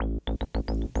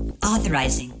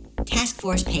Authorizing Task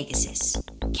Force Pegasus.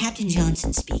 Captain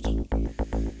Johnson speaking.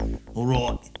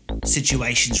 Alright,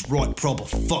 situation's right proper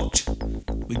fucked.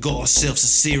 We got ourselves a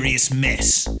serious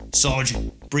mess.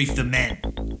 Sergeant, brief the men.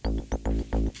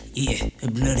 Yeah,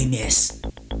 a bloody mess.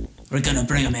 We're gonna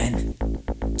bring 'em in.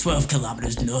 12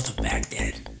 kilometers north of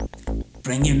Baghdad.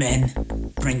 Bring your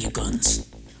men, bring your guns.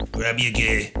 Grab your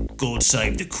gear, God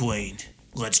save the Queen.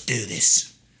 Let's do this.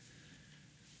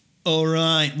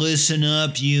 Alright, listen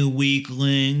up, you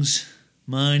weaklings.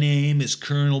 My name is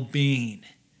Colonel Bean,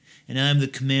 and I'm the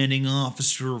commanding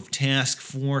officer of Task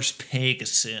Force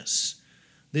Pegasus.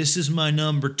 This is my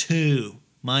number 2,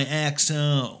 my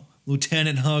XO,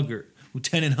 Lieutenant Huggard.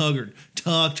 Lieutenant Huggard,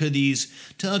 talk to these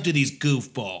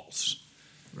goofballs.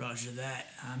 Roger that.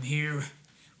 I'm here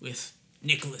with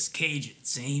Nicolas Cage, it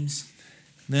seems.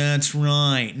 That's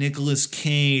right, Nicolas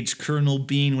Cage, Colonel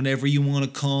Bean, whatever you want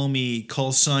to call me,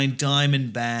 call sign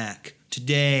Diamondback.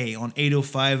 Today on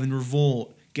 805 in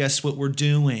Revolt, guess what we're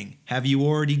doing? Have you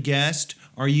already guessed?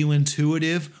 Are you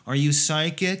intuitive? Are you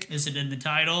psychic? Is it in the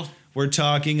title? We're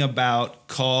talking about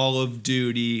Call of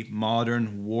Duty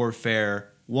Modern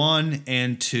Warfare 1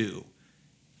 and 2.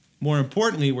 More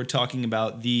importantly, we're talking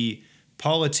about the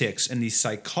politics and the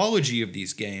psychology of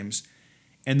these games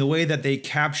and the way that they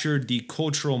captured the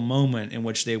cultural moment in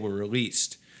which they were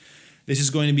released. This is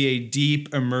going to be a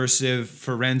deep, immersive,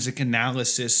 forensic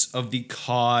analysis of the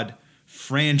COD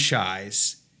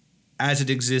franchise as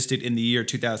it existed in the year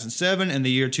 2007 and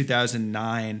the year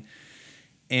 2009.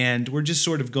 And we're just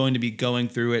sort of going to be going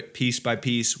through it piece by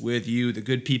piece with you, the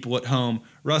good people at home.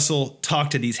 Russell,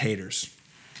 talk to these haters.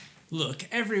 Look,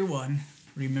 everyone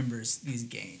remembers these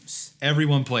games.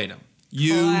 Everyone played them.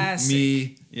 You, Classic.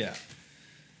 me, yeah.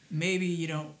 Maybe you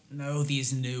don't know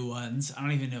these new ones. I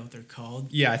don't even know what they're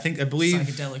called. Yeah, I believe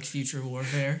Psychedelic Future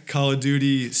Warfare. Call of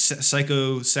Duty,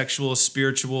 psychosexual,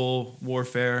 spiritual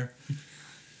warfare.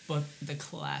 But the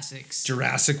classics.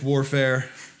 Jurassic Warfare.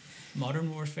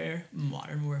 Modern Warfare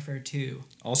 2.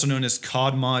 Also known as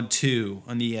COD Mod 2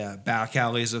 on the back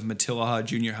alleys of Matilaha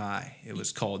Junior High. It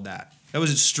was called that. That was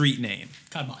its street name.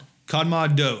 COD Mod. COD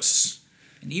Mod Dos.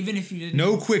 And even if you didn't...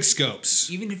 No quick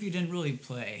scopes. Even if you didn't really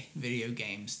play video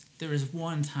games, there was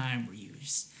one time where you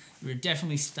were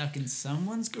definitely stuck in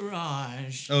someone's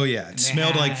garage. Oh yeah, it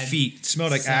smelled like feet. It smelled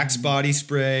like Axe body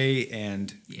spray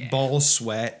and ball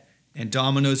sweat and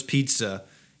Domino's pizza.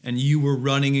 And you were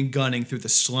running and gunning through the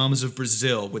slums of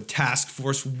Brazil with Task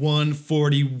Force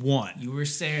 141. You were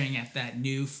staring at that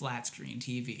new flat screen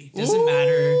TV. Doesn't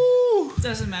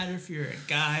matter if you're a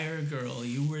guy or a girl.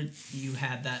 You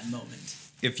had that moment.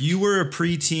 If you were a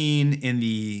preteen in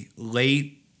the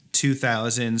late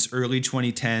 2000s, early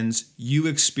 2010s, you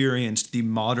experienced the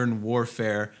modern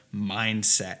warfare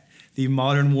mindset. The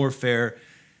modern warfare,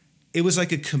 it was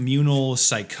like a communal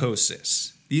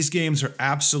psychosis. These games are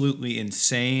absolutely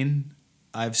insane.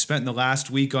 I've spent the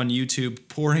last week on YouTube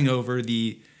poring over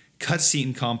the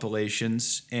cutscene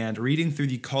compilations and reading through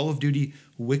the Call of Duty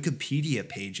Wikipedia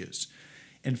pages.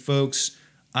 And folks,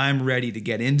 I'm ready to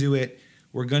get into it.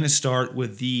 We're going to start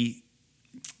with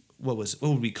what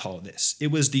would we call this? It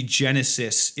was the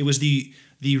genesis. It was the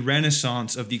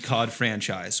renaissance of the COD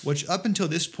franchise, which up until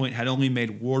this point had only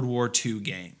made World War II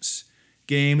games.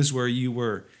 Games where you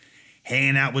were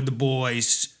hanging out with the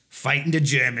boys, fighting the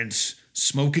Germans,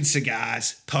 smoking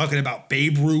cigars, talking about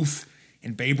Babe Ruth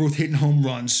and Babe Ruth hitting home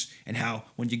runs and how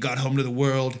when you got home to the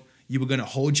world, you were going to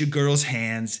hold your girl's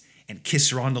hands and kiss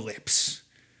her on the lips.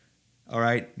 All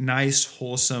right, nice,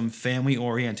 wholesome,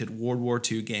 family-oriented World War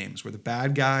II games where the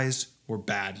bad guys were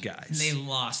bad guys. And they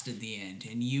lost at the end,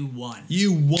 and you won.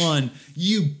 You won.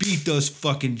 You beat those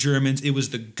fucking Germans. It was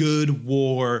the good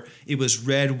war. It was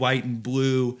red, white, and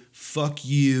blue. Fuck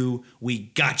you. We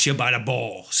got you by the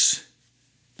balls.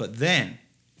 But then,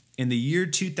 in the year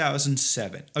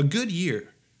 2007, a good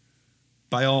year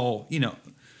by all,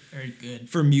 very good.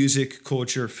 For music,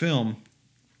 culture, film.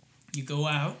 You go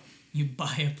out. You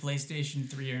buy a PlayStation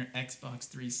 3 or an Xbox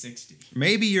 360.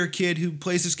 Maybe you're a kid who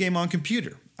plays this game on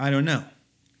computer. I don't know.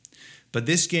 But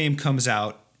this game comes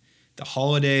out the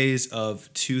holidays of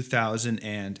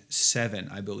 2007,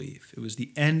 I believe. It was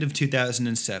the end of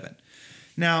 2007.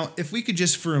 Now, if we could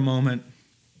just for a moment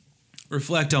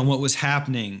reflect on what was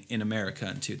happening in America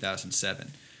in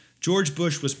 2007. George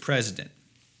Bush was president.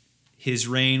 His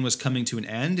reign was coming to an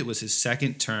end. It was his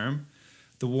second term.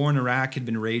 The war in Iraq had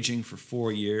been raging for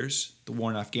 4 years. The war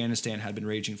in Afghanistan had been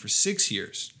raging for 6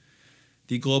 years.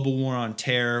 The global war on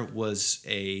terror was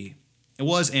and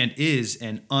is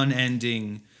an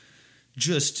unending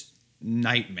just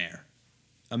nightmare.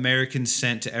 Americans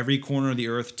sent to every corner of the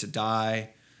earth to die,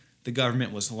 The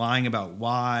government was lying about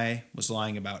why, was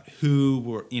lying about who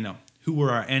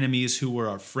were our enemies, who were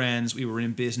our friends. We were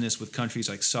in business with countries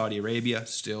like Saudi Arabia,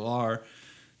 still are,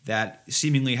 that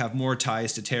seemingly have more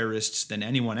ties to terrorists than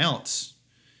anyone else.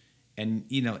 And,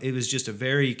 it was just a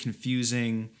very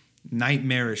confusing,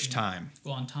 nightmarish time.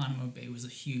 Guantanamo Bay was a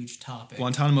huge topic.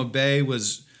 Guantanamo Bay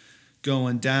was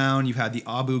going down. You had the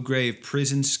Abu Ghraib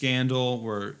prison scandal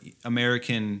where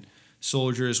American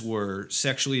soldiers were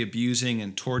sexually abusing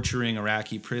and torturing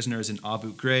Iraqi prisoners in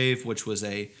Abu Ghraib, which was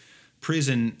a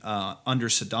prison under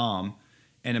Saddam.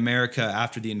 And America,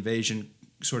 after the invasion,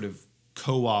 sort of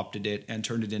co-opted it and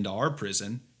turned it into our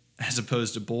prison, as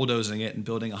opposed to bulldozing it and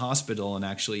building a hospital and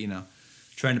actually,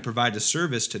 trying to provide a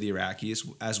service to the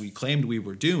Iraqis, as we claimed we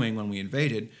were doing when we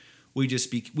invaded.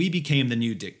 We became the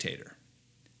new dictator.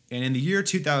 And in the year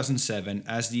 2007,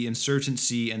 as the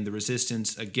insurgency and the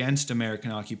resistance against American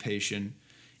occupation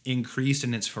increased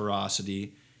in its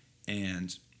ferocity,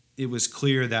 and it was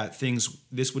clear that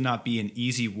this would not be an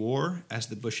easy war, as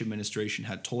the Bush administration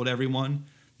had told everyone.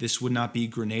 This would not be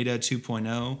Grenada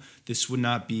 2.0. This would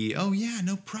not be, oh yeah,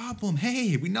 no problem.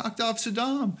 Hey, we knocked off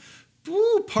Saddam.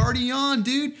 Woo, party on,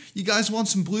 dude. You guys want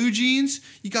some blue jeans?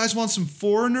 You guys want some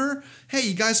Foreigner? Hey,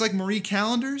 you guys like Marie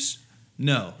Callender's?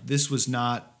 No, this was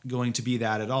not going to be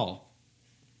that at all.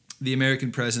 The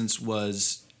American presence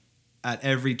was at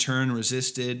every turn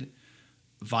resisted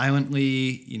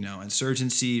violently,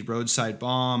 insurgency, roadside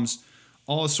bombs,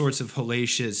 all sorts of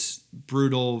hellacious,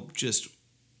 brutal, just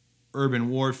urban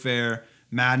warfare,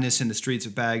 madness in the streets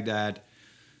of Baghdad.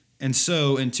 And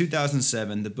so in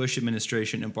 2007, the Bush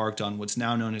administration embarked on what's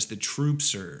now known as the troop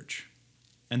surge.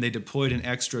 And they deployed an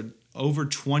extra over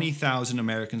 20,000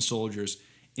 American soldiers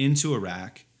into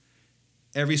Iraq.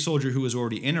 Every soldier who was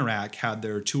already in Iraq had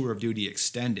their tour of duty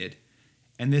extended.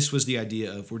 And this was the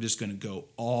idea of, we're just going to go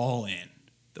all in.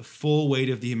 The full weight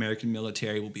of the American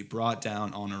military will be brought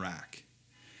down on Iraq.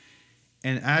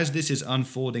 And as this is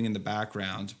unfolding in the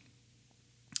background,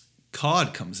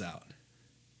 COD comes out.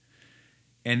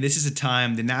 And this is a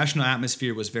time the national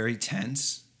atmosphere was very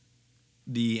tense.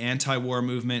 The anti-war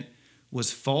movement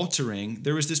was faltering.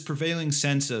 There was this prevailing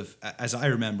sense of, as I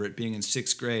remember it, being in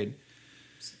sixth grade,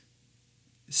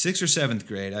 6th or 7th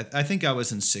grade, I think I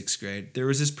was in 6th grade, there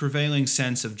was this prevailing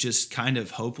sense of just kind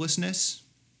of hopelessness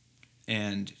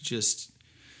and just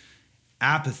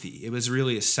apathy. It was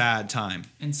really a sad time.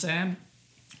 And Sam,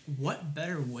 what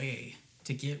better way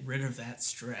to get rid of that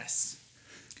stress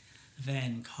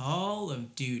than Call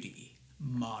of Duty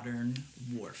Modern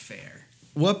Warfare?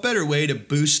 What better way to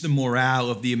boost the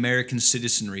morale of the American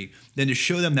citizenry than to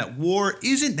show them that war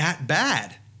isn't that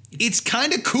bad? It's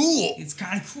kind of cool. It's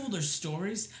kind of cool. There's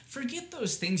stories. Forget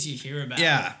those things you hear about.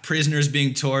 Yeah, prisoners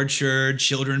being tortured,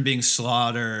 children being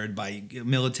slaughtered by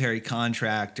military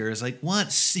contractors. Like,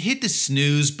 what? Hit the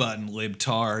snooze button,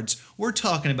 libtards. We're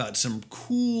talking about some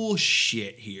cool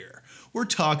shit here. We're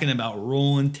talking about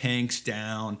rolling tanks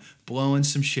down, blowing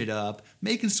some shit up,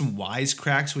 making some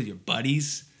wisecracks with your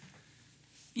buddies.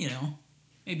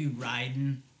 Maybe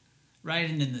riding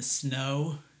in the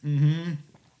snow. Mm-hmm.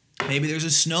 Maybe there's a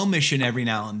snow mission every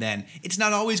now and then. It's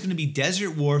not always going to be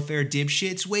desert warfare,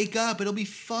 dipshits. Wake up. It'll be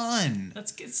fun.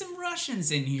 Let's get some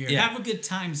Russians in here. Yeah. Have a good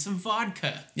time. Some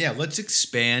vodka. Yeah, let's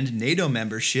expand NATO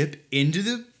membership into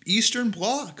the Eastern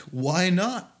Bloc. Why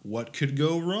not? What could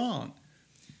go wrong?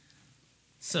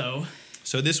 So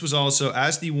this was also,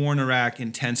 as the war in Iraq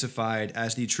intensified,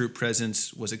 as the troop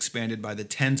presence was expanded by the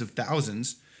tens of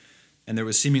thousands, and there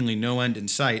was seemingly no end in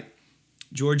sight,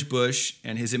 George Bush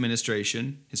and his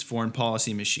administration, his foreign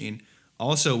policy machine,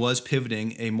 also was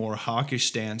pivoting a more hawkish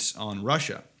stance on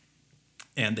Russia.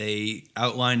 And they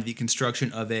outlined the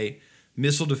construction of a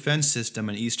missile defense system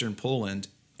in eastern Poland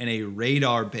and a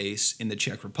radar base in the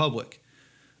Czech Republic,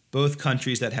 both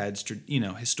countries that had,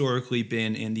 historically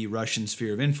been in the Russian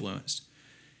sphere of influence.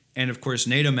 And of course,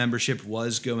 NATO membership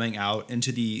was going out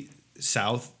into the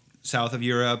south of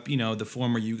Europe, the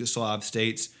former Yugoslav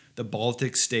states, the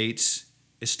Baltic states,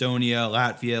 Estonia,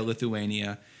 Latvia,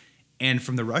 Lithuania. And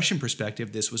from the Russian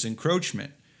perspective, this was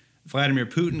encroachment. Vladimir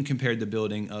Putin compared the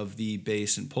building of the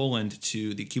base in Poland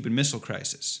to the Cuban Missile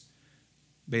Crisis,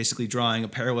 basically drawing a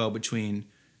parallel between,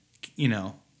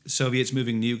 Soviets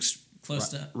moving nukes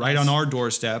right on our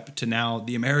doorstep to now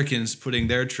the Americans putting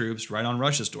their troops right on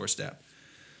Russia's doorstep.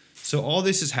 So all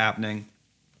this is happening,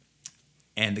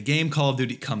 and the game Call of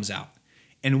Duty comes out.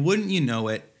 And wouldn't you know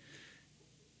it,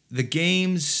 the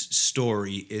game's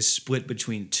story is split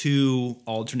between two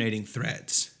alternating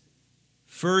threads.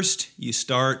 First, you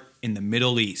start in the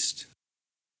Middle East.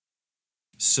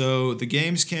 So the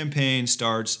game's campaign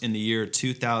starts in the year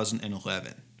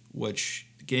 2011, which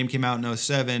the Game came out in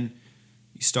 '07.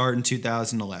 You start in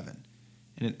 2011.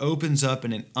 And it opens up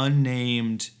in an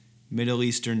unnamed Middle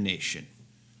Eastern nation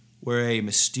where a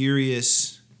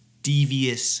mysterious,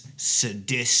 devious,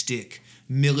 sadistic,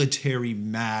 military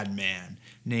madman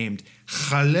named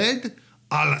Khaled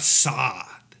al-Assad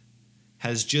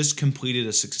has just completed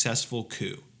a successful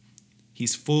coup.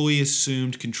 He's fully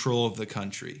assumed control of the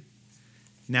country.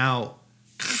 Now,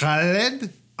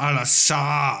 Khaled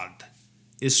al-Assad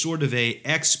is sort of a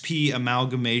XP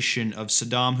amalgamation of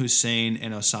Saddam Hussein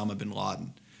and Osama bin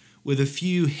Laden, with a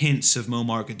few hints of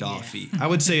Muammar Gaddafi. I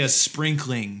would say a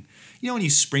sprinkling. You know when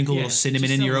you sprinkle a little cinnamon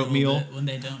in your oatmeal? When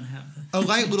they don't have A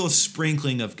light little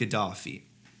sprinkling of Gaddafi.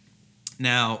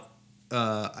 Now,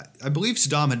 I believe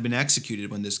Saddam had been executed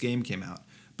when this game came out,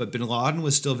 but bin Laden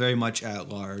was still very much at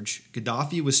large.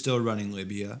 Gaddafi was still running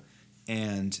Libya,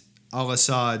 and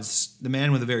al-Assad's, the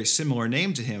man with a very similar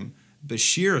name to him,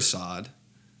 Bashir Assad,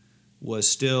 was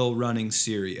still running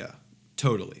Syria.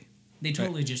 Totally. They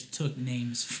totally just took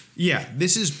names. Yeah,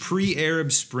 this is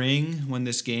pre-Arab Spring when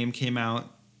this game came out.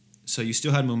 So you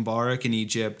still had Mubarak in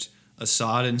Egypt,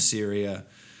 Assad in Syria.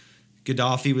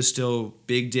 Gaddafi was still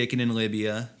big dicking in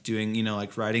Libya, doing,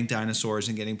 like riding dinosaurs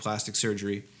and getting plastic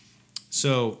surgery.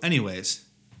 So, anyways,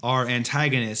 our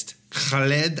antagonist,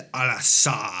 Khaled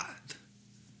al-Assad,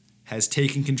 has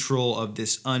taken control of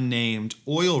this unnamed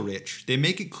oil-rich. They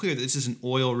make it clear that this is an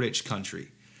oil-rich country.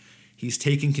 He's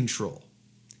taken control.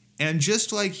 And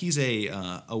just like he's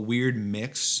a weird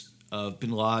mix of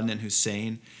bin Laden and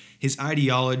Hussein, his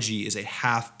ideology is a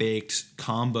half-baked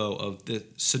combo of the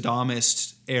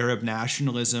Saddamist Arab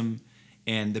nationalism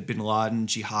and the bin Laden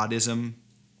jihadism.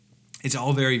 It's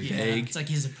all very vague. It's like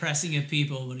he's oppressing a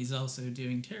people, but he's also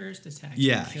doing terrorist attacks.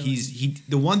 Yeah,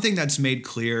 the one thing that's made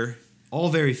clear, all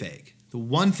very vague. The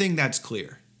one thing that's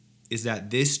clear is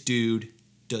that this dude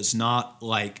does not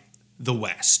like the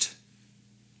West.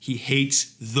 He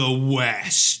hates the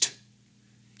West.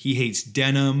 He hates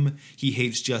denim. He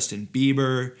hates Justin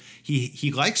Bieber.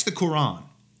 He likes the Quran.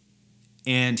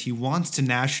 And he wants to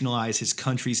nationalize his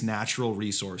country's natural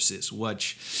resources,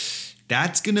 which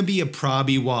that's going to be a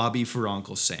probby-wobby for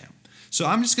Uncle Sam. So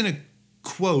I'm just going to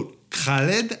quote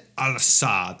Khaled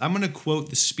al-Assad. I'm going to quote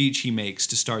the speech he makes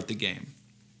to start the game.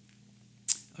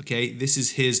 Okay,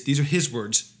 these are his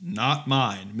words, not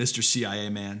mine, Mr. CIA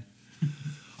man.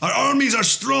 Our armies are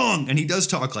strong! And he does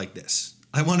talk like this.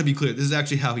 I want to be clear, this is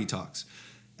actually how he talks.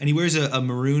 And he wears a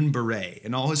maroon beret,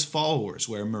 and all his followers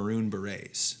wear maroon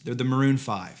berets. They're the Maroon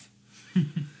 5.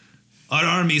 Our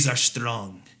armies are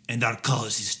strong, and our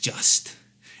cause is just.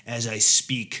 As I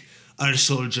speak, our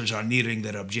soldiers are nearing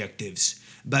their objectives,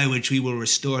 by which we will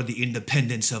restore the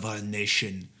independence of our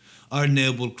nation. Our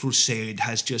noble crusade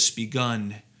has just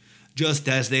begun. Just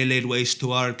as they laid waste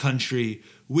to our country,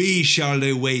 we shall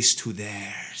lay waste to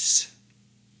theirs.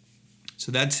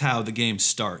 So that's how the game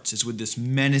starts, is with this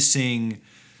menacing,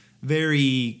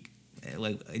 very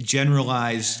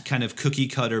generalized kind of cookie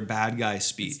cutter bad guy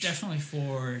speech. It's definitely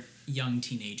for young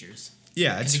teenagers.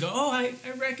 Yeah. Because you go, I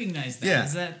recognize that. Yeah.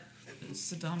 Is that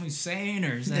Saddam Hussein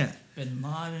or is that bin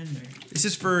Laden? Or... This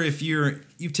is for if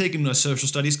you've taken a social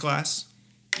studies class.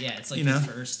 Yeah, it's like the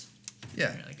first.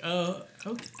 Yeah. You're like, oh,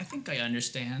 okay, I think I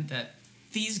understand that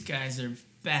these guys are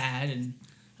bad and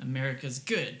America's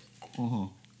good. Uh-huh.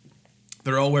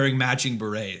 They're all wearing matching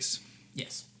berets.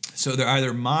 Yes. So they're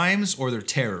either mimes or they're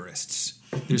terrorists.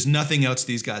 There's nothing else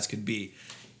these guys could be.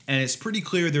 And it's pretty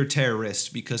clear they're terrorists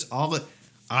because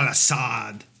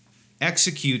al-Assad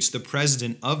executes the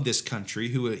president of this country,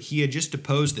 who he had just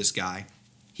deposed this guy.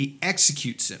 He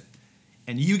executes him.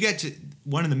 And you get to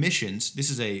one of the missions, this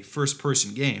is a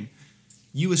first-person game,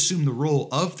 you assume the role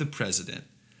of the president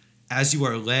as you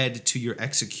are led to your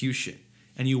execution.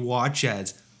 And you watch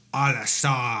as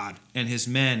al-Assad and his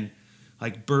men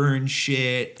burn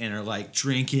shit and are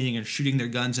drinking and shooting their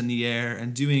guns in the air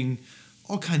and doing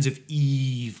all kinds of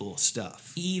evil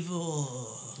stuff. Evil.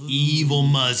 Ooh. Evil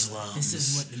Muslims. This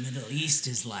is what the Middle East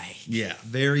is like. Yeah,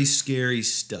 very scary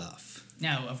stuff.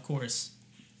 Now, of course,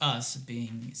 us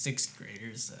being sixth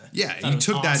graders. Yeah, you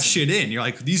took that shit in. You're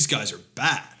like, these guys are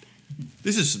bad.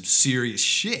 This is some serious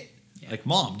shit. Yeah.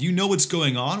 Mom, do you know what's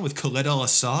going on with Khaled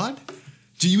al-Assad?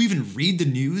 Do you even read the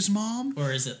news, Mom?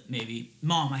 Or is it maybe,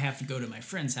 Mom, I have to go to my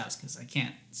friend's house because I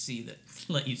can't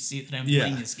let you see that I'm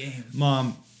playing this game.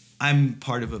 Mom, I'm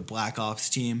part of a Black Ops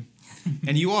team.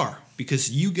 And you are,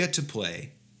 because you get to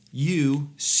play,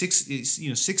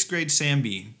 sixth grade Sam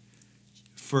Bean,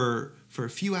 for a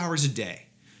few hours a day.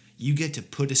 You get to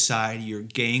put aside your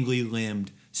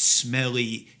gangly-limbed,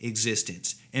 smelly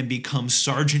existence and become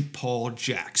Sergeant Paul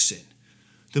Jackson,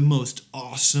 the most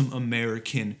awesome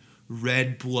American,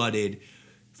 red-blooded,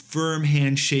 firm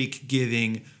handshake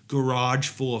giving, garage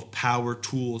full of power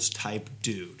tools type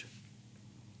dude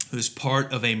who's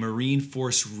part of a Marine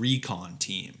Force recon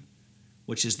team,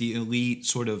 which is the elite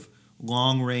sort of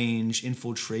long-range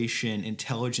infiltration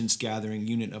intelligence gathering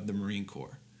unit of the Marine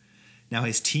Corps. Now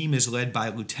his team is led by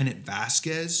Lieutenant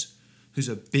Vasquez, who's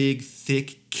a big,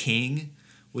 thick king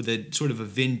with a sort of a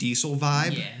Vin Diesel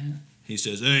vibe. Yeah. He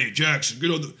says, "Hey, Jackson,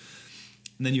 get on the..."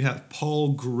 And then you have Paul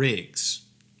Griggs.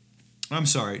 I'm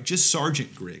sorry, just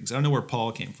Sergeant Griggs. I don't know where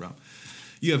Paul came from.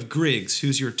 You have Griggs,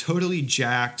 who's your totally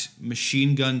jacked,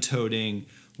 machine gun toting,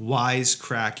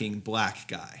 wisecracking black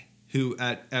guy, who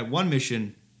at one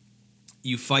mission,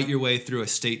 you fight your way through a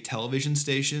state television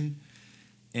station,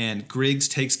 and Griggs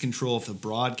takes control of the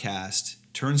broadcast,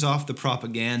 turns off the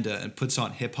propaganda, and puts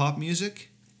on hip-hop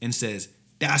music, and says,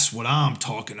 "That's what I'm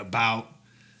talking about."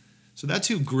 So that's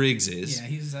who Griggs is. Yeah,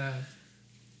 he's,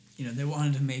 they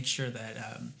wanted to make sure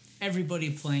that everybody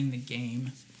playing the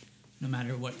game, no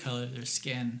matter what color their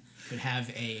skin, could have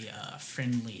a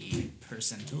friendly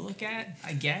person to look at,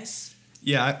 I guess.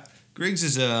 Yeah, Griggs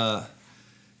is a...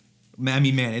 I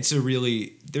mean, man, it's a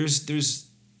really... There's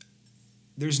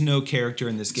no character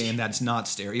in this game that's not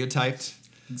stereotyped.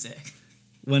 Exactly.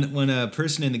 When a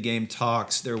person in the game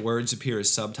talks, their words appear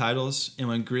as subtitles, and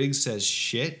when Griggs says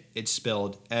shit, it's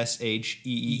spelled S-H-E-E-E-E-I-T,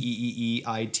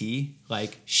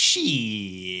 like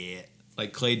shit,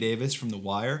 like Clay Davis from The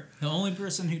Wire. The only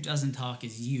person who doesn't talk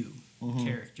is you,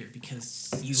 character,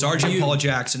 because you Sergeant are you. Paul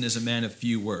Jackson is a man of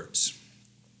few words.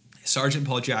 Sergeant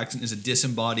Paul Jackson is a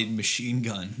disembodied machine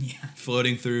gun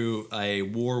floating through a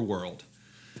war world.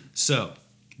 So,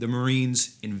 the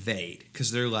Marines invade,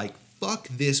 because they're like, fuck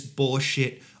this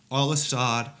bullshit,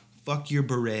 Al-Assad, fuck your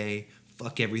beret,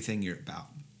 fuck everything you're about.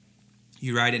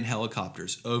 You ride in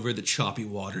helicopters over the choppy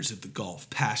waters of the Gulf,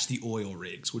 past the oil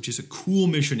rigs, which is a cool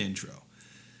mission intro.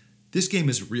 This game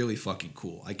is really fucking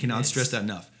cool. I cannot stress that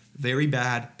enough. Very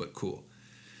bad, but cool.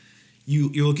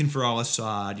 You're looking for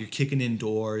Al-Assad, you're kicking in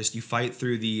doors, you fight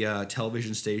through the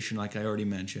television station like I already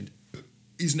mentioned.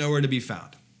 He's nowhere to be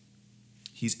found.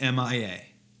 He's MIA.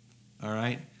 All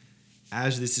right?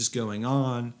 As this is going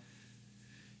on,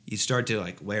 you start to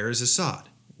like, where is Assad?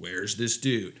 Where's this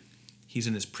dude? He's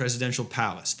in his presidential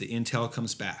palace. The intel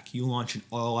comes back. You launch an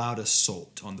all-out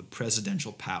assault on the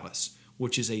presidential palace,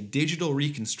 which is a digital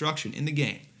reconstruction in the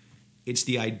game. It's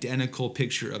the identical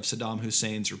picture of Saddam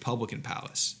Hussein's Republican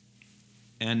palace.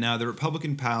 And now the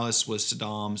Republican palace was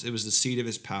Saddam's. It was the seat of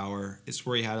his power. It's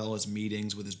where he had all his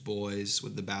meetings with his boys,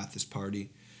 with the Ba'athist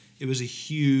Party. It was a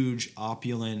huge,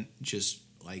 opulent, just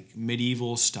like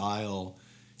medieval style.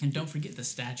 And don't forget the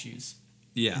statues.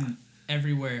 Yeah. And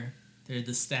everywhere there are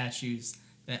the statues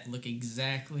that look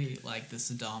exactly like the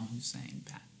Saddam Hussein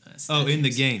statues. Oh, in the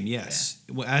game, yes.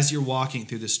 Yeah. As you're walking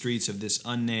through the streets of this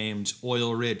unnamed,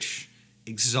 oil-rich,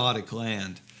 exotic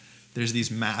land, there's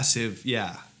these massive,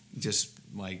 just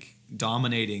like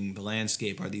dominating the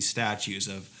landscape are these statues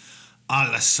of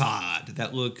Al-Assad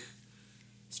that look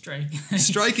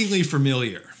strikingly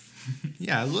familiar.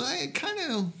 Yeah,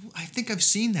 I think I've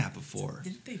seen that before.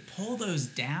 Didn't they pull those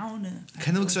down?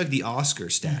 Kind of looks like the Oscar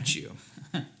statue.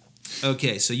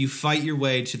 Okay, so you fight your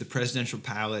way to the presidential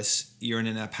palace. You're in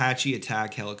an Apache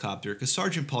attack helicopter because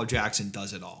Sergeant Paul Jackson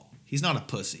does it all. He's not a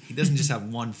pussy. He doesn't just have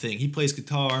one thing. He plays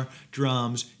guitar,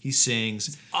 drums, he sings.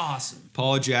 It's awesome.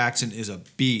 Paul Jackson is a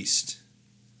beast.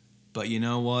 But you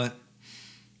know what?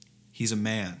 He's a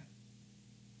man.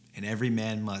 And every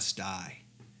man must die.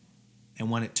 And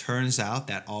when it turns out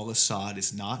that Al-Assad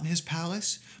is not in his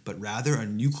palace, but rather a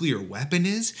nuclear weapon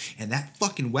is, and that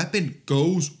fucking weapon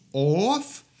goes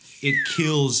off, it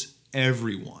kills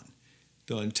everyone.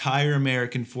 The entire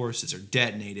American forces are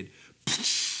detonated,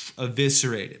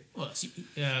 eviscerated. Well, so,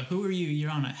 who are you?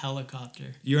 You're on a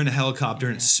helicopter. You're in a helicopter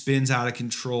and it spins out of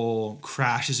control,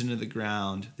 crashes into the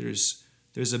ground. There's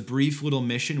a brief little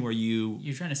mission where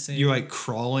you're trying to say you're like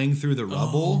crawling through the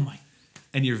rubble. Oh my.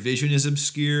 And your vision is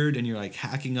obscured, and you're like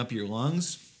hacking up your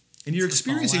lungs, and you're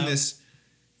experiencing this.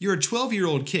 You're a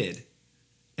 12-year-old kid,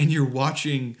 and you're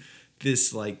watching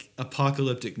this like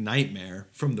apocalyptic nightmare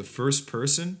from the first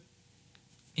person.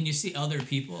 And you see other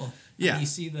people. Yeah, you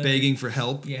see begging for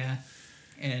help. Yeah,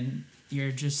 and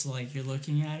you're just like you're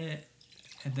looking at it,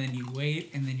 and then you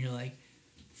wait, and then you're like,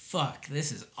 "Fuck,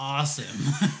 this is awesome."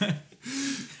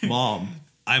 Mom.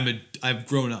 I've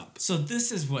grown up. So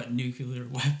this is what nuclear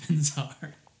weapons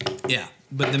are. Yeah,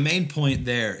 but the main point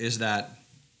there is that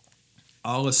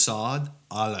Al-Assad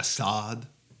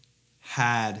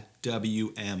had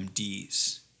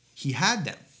WMDs. He had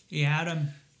them. He had them.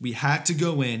 We had to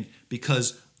go in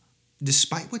because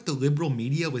despite what the liberal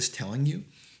media was telling you,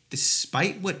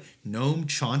 despite what Noam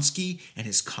Chomsky and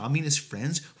his communist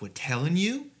friends were telling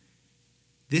you,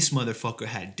 this motherfucker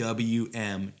had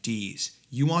WMDs.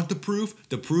 You want the proof?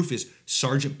 The proof is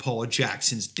Sergeant Paul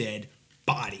Jackson's dead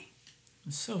body.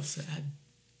 It's so sad.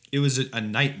 It was a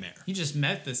nightmare. You just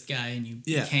met this guy and you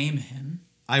became him.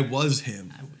 I was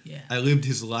him. I lived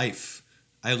his life.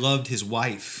 I loved his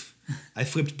wife. I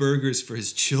flipped burgers for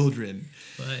his children.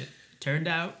 But turned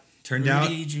out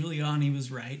Giuliani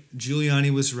was right.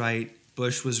 Giuliani was right.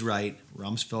 Bush was right.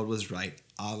 Rumsfeld was right.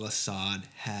 Al-Assad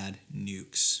had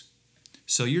nukes.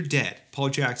 So you're dead. Paul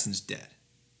Jackson's dead.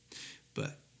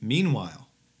 But meanwhile,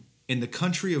 in the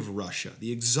country of Russia,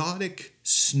 the exotic,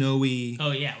 snowy...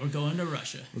 Oh yeah, we're going to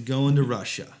Russia. We're going to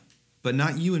Russia. But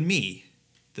not you and me.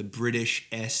 The British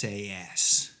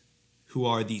SAS, who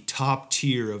are the top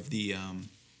tier of the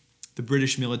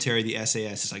British military. The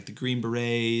SAS is like the Green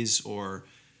Berets or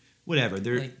whatever.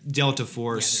 They're like, Delta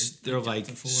Force. Yeah, they're like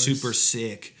super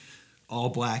sick, all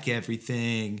black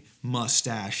everything,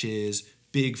 mustaches,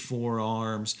 big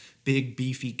forearms, big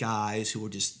beefy guys who will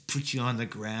just put you on the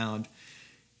ground.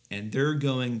 And they're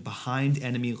going behind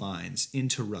enemy lines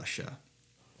into Russia,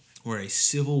 where a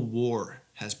civil war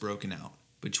has broken out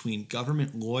between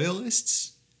government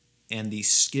loyalists and the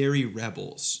scary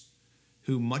rebels,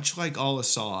 who, much like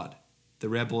al-Assad, the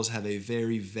rebels have a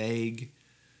very vague,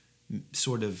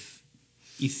 sort of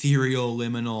ethereal,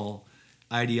 liminal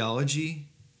ideology.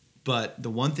 But the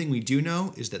one thing we do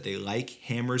know is that they like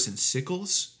hammers and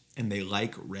sickles, and they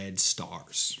like red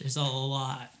stars. There's a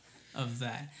lot of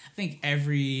that. I think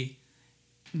every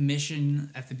mission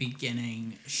at the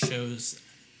beginning shows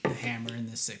the hammer and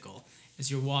the sickle. As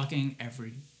you're walking,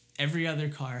 every other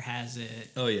car has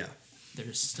it. Oh yeah.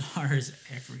 There's stars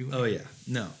everywhere. Oh yeah.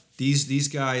 No. These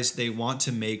guys, they want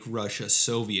to make Russia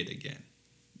Soviet again.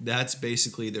 That's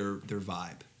basically their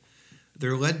vibe.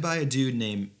 They're led by a dude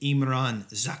named Imran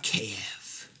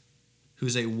Zakhaev,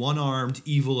 who's a one-armed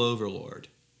evil overlord.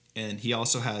 And he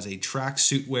also has a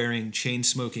tracksuit-wearing,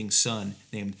 chain-smoking son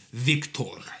named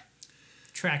Viktor.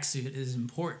 Tracksuit is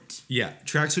important. Yeah,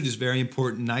 tracksuit is very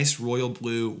important. Nice royal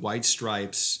blue, white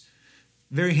stripes.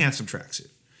 Very handsome tracksuit.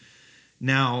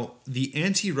 Now, the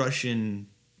anti-Russian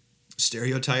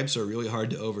stereotypes are really hard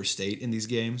to overstate in these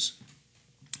games.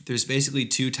 There's basically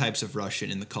two types of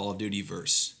Russian in the Call of Duty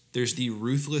verse. There's the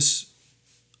ruthless,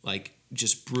 like,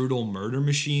 just brutal murder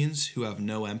machines who have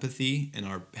no empathy and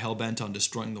are hell-bent on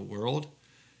destroying the world.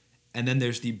 And then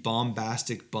there's the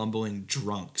bombastic, bumbling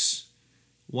drunks,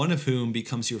 one of whom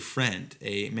becomes your friend,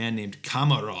 a man named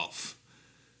Kamarov,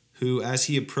 who, as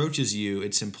he approaches you,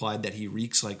 it's implied that he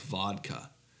reeks like vodka.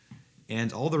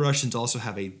 And all the Russians also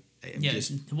have the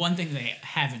one thing they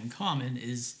have in common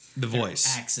is the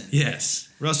voice. Accent. Yes.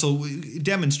 Russell,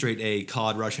 demonstrate a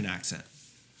COD Russian accent.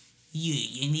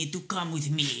 You need to come with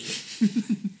me.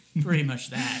 Pretty much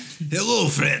that. Hello,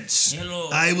 friends. Hello.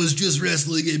 I was just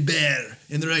wrestling a bear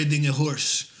and riding a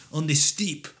horse on the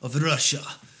steppe of Russia.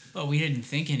 Well, we didn't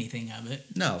think anything of it.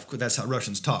 No, of course, that's how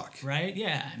Russians talk. Right?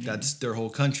 Yeah. I mean, that's their whole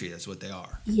country. That's what they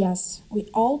are. Yes, we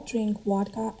all drink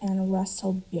vodka and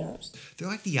wrestle beers. They're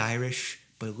like the Irish,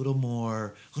 but a little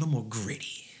more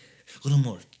gritty, a little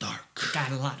more dark.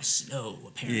 Got a lot of snow,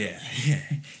 apparently. Yeah.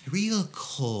 Real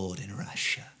cold in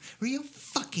Russia. Real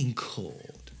fucking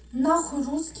cold. Нахуй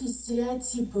русские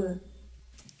стереотипы.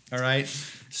 All right.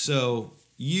 So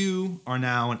you are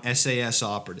now an SAS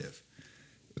operative.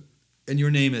 And your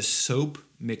name is Soap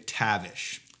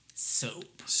McTavish.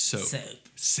 Soap.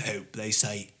 They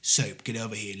say, Soap, get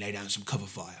over here and lay down some cover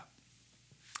fire.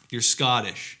 You're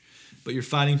Scottish, but you're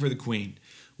fighting for the Queen.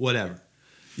 Whatever.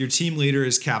 Your team leader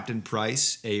is Captain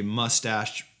Price, a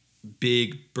mustached,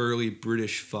 big, burly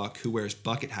British fuck who wears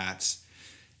bucket hats.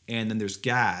 And then there's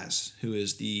Gaz, who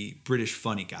is the British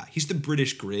funny guy. He's the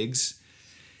British Griggs.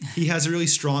 He has a really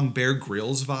strong Bear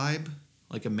Grylls vibe,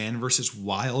 like a Man vs.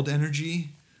 Wild energy.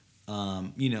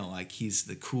 Like he's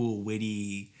the cool,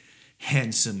 witty,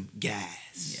 handsome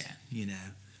Gaz. Yeah.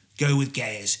 Go with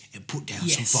Gaz and put down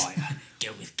some fire.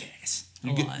 Go with Gaz.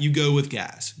 You go with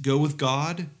Gaz. Go with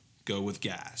God, go with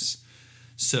Gaz.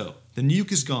 So, the nuke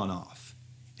has gone off,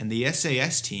 and the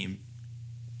SAS team,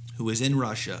 who is in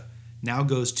Russia, now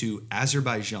goes to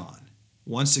Azerbaijan,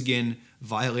 once again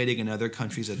violating another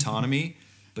country's autonomy,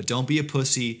 but don't be a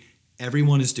pussy.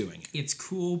 Everyone is doing it. It's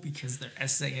cool because they're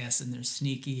SAS and they're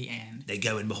sneaky and... They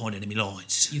go in behind enemy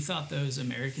lines. You thought those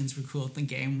Americans were cool at the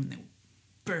game when they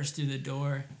burst through the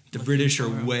door. The British are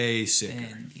way sicker.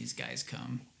 And these guys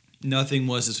come. Nothing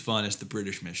was as fun as the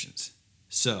British missions.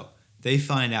 So, they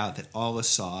find out that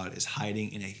al-Assad is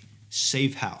hiding in a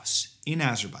safe house in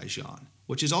Azerbaijan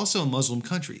which is also a Muslim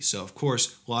country. So, of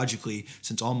course, logically,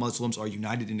 since all Muslims are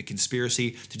united in a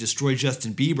conspiracy to destroy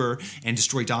Justin Bieber and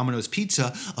destroy Domino's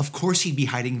Pizza, of course he'd be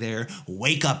hiding there.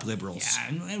 Wake up, liberals.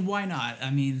 Yeah, and why not? I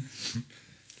mean,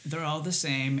 they're all the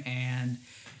same, and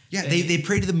Yeah, they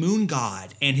pray to the moon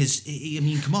god and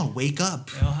come on, wake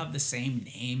up. they all have the same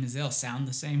names. They all sound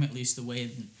the same, at least the way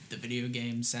the video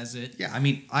game says it. Yeah,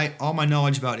 all my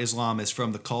knowledge about Islam is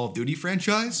from the Call of Duty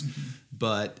franchise,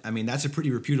 but that's a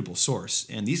pretty reputable source,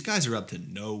 and these guys are up to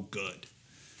no good.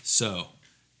 So,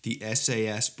 the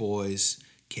SAS boys,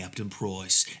 Captain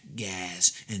Price,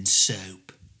 Gaz, and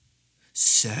Soap,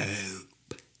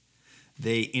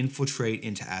 they infiltrate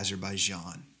into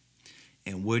Azerbaijan,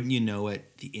 and wouldn't you know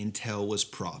it, the intel was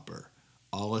proper.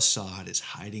 Al-Assad is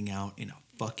hiding out in a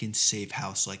fucking safe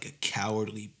house like a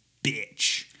cowardly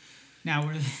bitch. Now,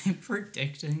 were they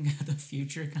predicting the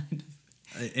future, kind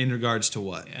of? In regards to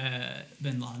what?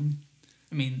 Bin Laden.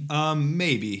 I mean,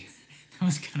 Maybe. that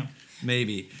was kind of.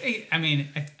 Maybe.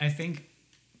 I think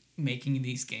making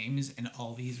these games and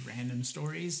all these random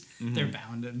stories, they're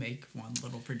bound to make one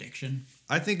little prediction.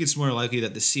 I think it's more likely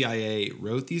that the CIA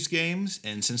wrote these games,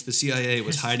 and since the CIA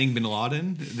was hiding Bin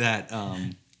Laden, that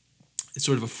it's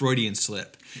sort of a Freudian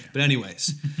slip. Yeah. But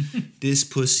anyways, this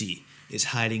pussy is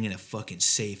hiding in a fucking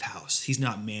safe house. He's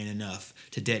not man enough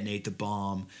to detonate the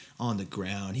bomb on the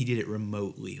ground. He did it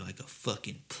remotely like a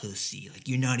fucking pussy. Like,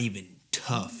 you're not even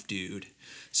tough, dude.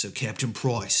 So Captain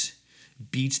Price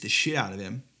beats the shit out of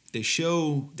him. They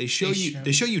show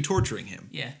you torturing him.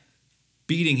 Yeah.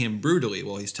 Beating him brutally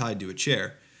while he's tied to a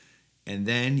chair. And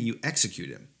then you execute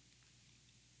him.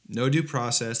 No due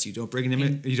process. You don't bring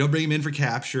him in for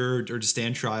capture or to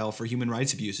stand trial for human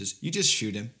rights abuses. You just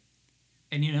shoot him.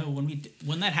 And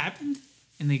when that happened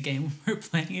in the game we were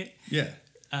playing it, yeah,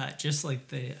 just like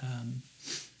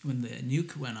when the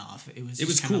nuke went off, it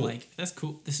was cool. Like, that's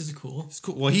cool. This is cool. It's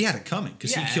cool. Well, he had it coming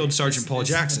because he killed Sergeant Paul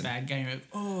Jackson. The bad guy. You're like,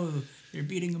 oh, they're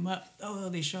beating him up. Oh,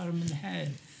 they shot him in the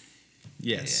head.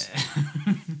 Yes.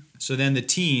 Yeah. So then the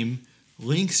team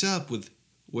links up with,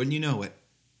 wouldn't you know it,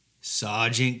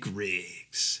 Sergeant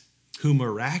Griggs, who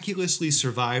miraculously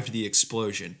survived the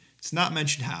explosion. It's not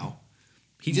mentioned how.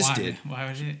 He just did.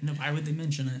 Why would they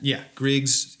mention it? Yeah,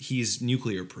 Griggs, he's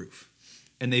nuclear proof.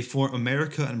 And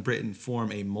America and Britain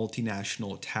form a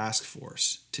multinational task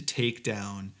force to take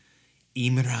down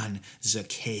Imran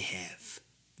Zakhaev,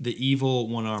 the evil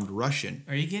one-armed Russian.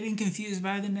 Are you getting confused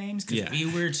by the names? Because we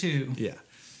were too. Yeah.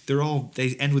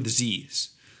 They end with Z's.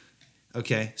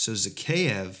 Okay, so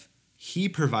Zakhaev, he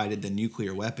provided the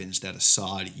nuclear weapons that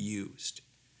Assad used.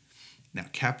 Now,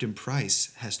 Captain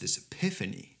Price has this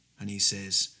epiphany, and he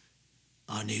says,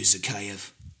 I knew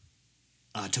Zakhaev.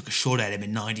 I took a shot at him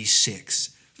in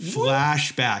 96.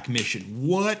 Flashback mission.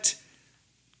 What?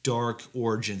 Dark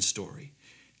origin story.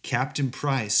 Captain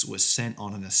Price was sent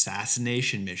on an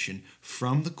assassination mission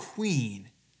from the Queen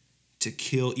to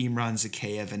kill Imran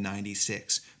Zakhaev in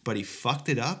 96. But he fucked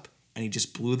it up, and he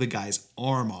just blew the guy's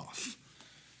arm off.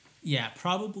 Yeah,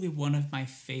 probably one of my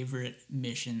favorite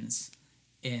missions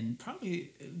in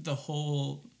probably the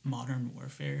whole Modern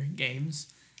Warfare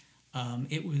games.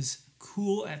 It was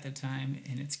cool at the time,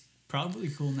 and it's probably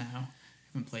cool now.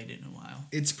 I haven't played it in a while.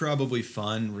 It's probably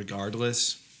fun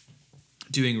regardless.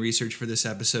 Doing research for this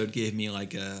episode gave me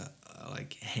like a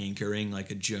hankering, like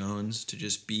a Jones, to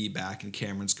just be back in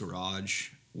Cameron's garage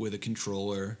with a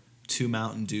controller, 2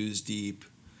 Mountain Dews deep,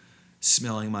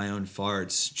 smelling my own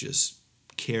farts, just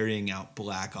carrying out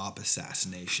Black Op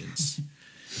assassinations.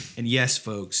 And yes,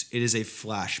 folks, it is a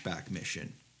flashback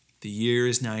mission. The year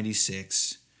is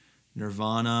 96.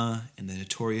 Nirvana and the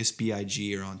Notorious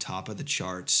B.I.G. are on top of the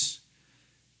charts.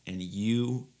 And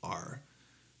you are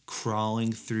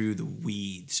crawling through the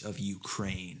weeds of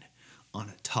Ukraine on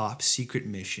a top secret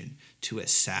mission to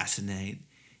assassinate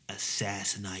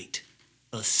Imran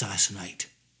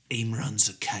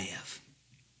Zakhaev.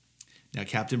 Now,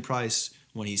 Captain Price,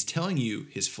 when he's telling you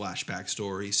his flashback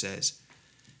story, says,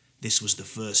 this was the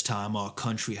first time our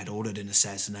country had ordered an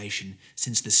assassination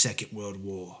since the Second World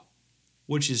War.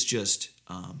 Which is just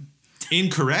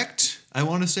incorrect, I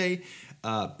want to say.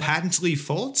 Patently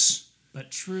false.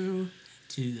 But true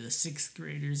to the 6th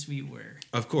graders we were.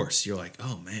 Of course, you're like,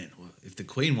 oh man, well, if the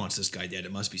Queen wants this guy dead,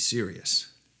 it must be serious.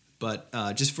 But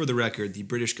just for the record, the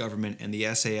British government and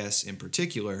the SAS in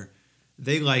particular,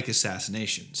 they like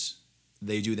assassinations.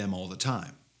 They do them all the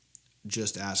time.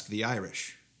 Just ask the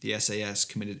Irish. The SAS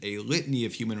committed a litany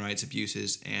of human rights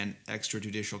abuses and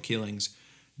extrajudicial killings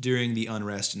during the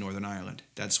unrest in Northern Ireland.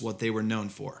 That's what they were known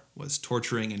for, was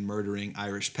torturing and murdering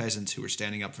Irish peasants who were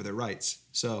standing up for their rights.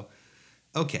 So,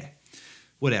 okay,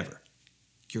 whatever.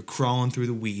 You're crawling through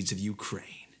the weeds of Ukraine.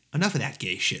 enough of that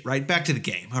gay shit, right? Back to the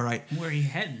game, all right? Where are you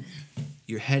heading?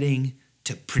 You're heading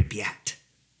to Pripyat,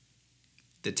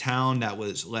 the town that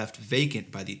was left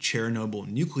vacant by the Chernobyl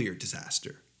nuclear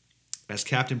disaster. As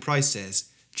Captain Price says,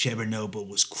 Chernobyl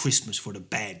was Christmas for the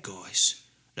bad guys.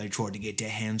 They tried to get their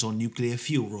hands on nuclear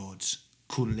fuel rods.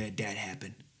 Couldn't let that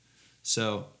happen.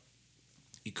 So,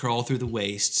 you crawl through the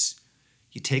wastes.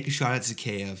 You take a shot at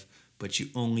Zakhaev, but you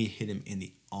only hit him in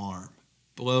the arm.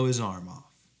 Blow his arm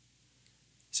off.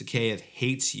 Zakhaev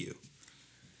hates you.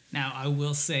 Now, I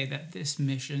will say that this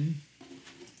mission,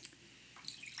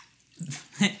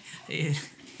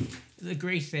 the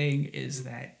great thing is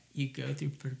that you go through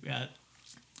Pripyat,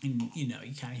 and you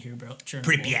kind of hear about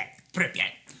Chernobyl.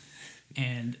 Pripyat.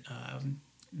 And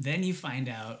then you find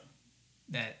out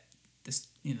that this,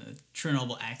 the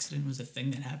Chernobyl accident was a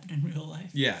thing that happened in real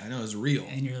life. Yeah, I know, it was real.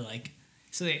 And you're like,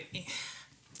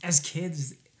 as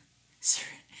kids,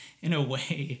 in a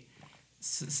way,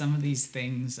 some of these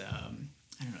things, I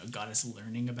don't know, got us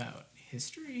learning about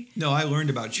history. No, I learned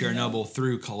about Chernobyl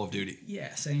through Call of Duty.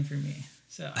 Yeah, same for me.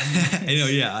 So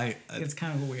it's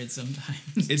kind of weird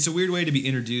sometimes. It's a weird way to be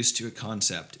introduced to a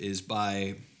concept is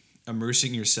by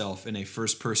immersing yourself in a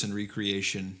first-person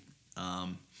recreation.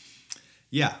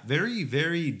 Very,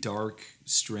 very dark,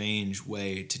 strange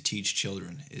way to teach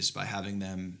children is by having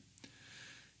them,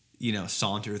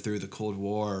 saunter through the Cold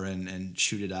War and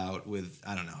shoot it out with,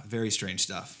 I don't know, very strange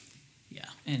stuff. Yeah,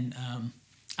 and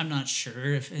I'm not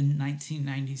sure if in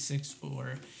 1996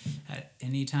 or at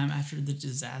any time after the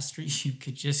disaster you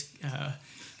could just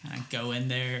go in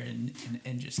there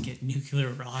and just get nuclear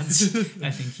rods.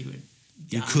 I think you would.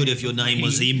 You could if your name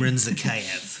was Imran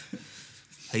Zakhaev.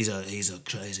 He's a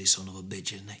crazy son of a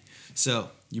bitch, isn't he? So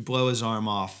you blow his arm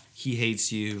off. He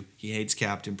hates you. He hates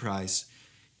Captain Price.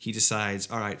 He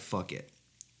decides, all right, fuck it.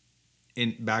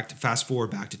 Fast forward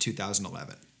back to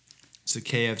 2011.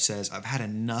 Zakhaev says, I've had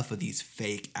enough of these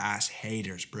fake-ass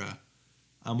haters, bruh.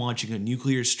 I'm launching a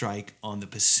nuclear strike on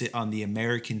the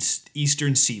American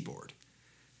eastern seaboard.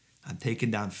 I'm taking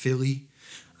down Philly,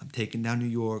 I'm taking down New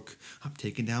York, I'm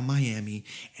taking down Miami,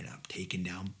 and I'm taking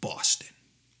down Boston.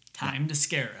 Time to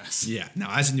scare us. Yeah.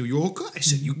 Now, as a New Yorker, I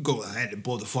said, you can go ahead and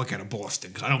blow the fuck out of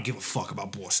Boston, because I don't give a fuck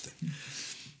about Boston.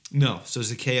 No, so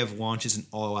Zakhaev launches an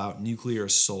all-out nuclear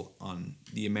assault on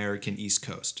the American East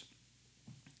Coast.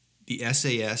 The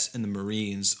SAS and the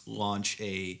Marines launch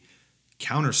a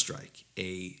counterstrike,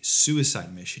 a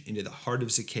suicide mission into the heart of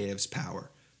Zakhaev's power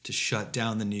to shut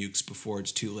down the nukes before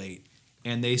it's too late.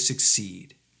 And they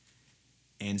succeed.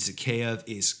 And Zakhaev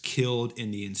is killed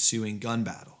in the ensuing gun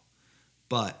battle.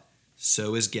 But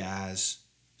so is Gaz,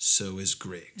 so is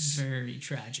Griggs. Very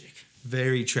tragic.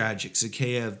 Very tragic.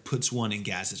 Zakhaev puts one in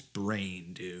Gaz's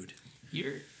brain, dude.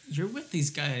 You're with these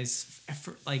guys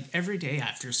for every day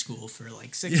after school for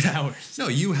 6 hours. No,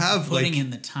 you have putting in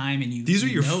the time, and these are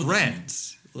your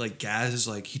friends. Them. Gaz is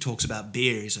he talks about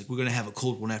beer. He's like, we're gonna have a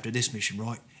cold one after this mission,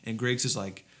 right? And Griggs is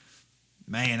like,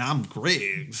 man, I'm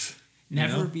Griggs.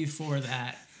 Never before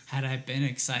that had I been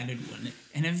excited when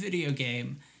in a video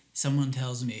game someone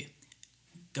tells me,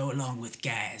 go along with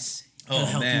Gaz. He'll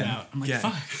help you out. I'm like,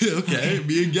 fuck. Okay,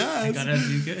 me and Gaz. I gotta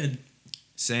do good.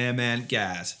 Sam and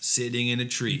Gaz sitting in a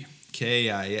tree.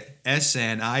 Kisniping.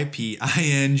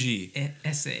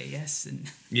 SAS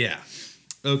and yeah.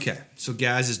 Okay, so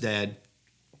Gaz is dead.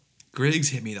 Griggs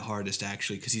hit me the hardest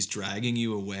actually because he's dragging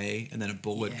you away, and then a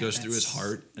bullet goes through his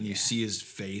heart, and you see his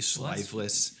face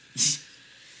lifeless.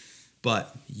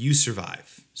 But you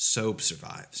survive. Soap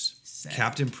survives. Sad.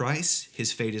 Captain Price,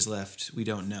 his fate is left. We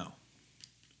don't know.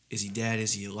 Is he dead?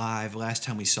 Is he alive? Last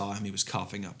time we saw him, he was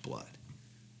coughing up blood.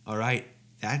 All right.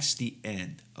 That's the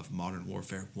end of Modern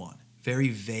Warfare 1. Very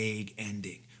vague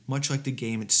ending, much like the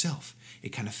game itself. It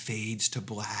kind of fades to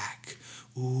black.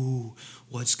 Ooh,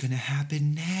 what's going to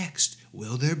happen next?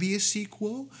 Will there be a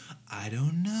sequel? I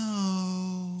don't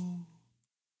know.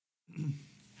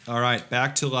 All right,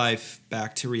 back to life,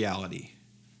 back to reality.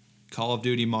 Call of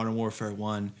Duty Modern Warfare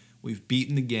 1. We've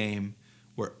beaten the game.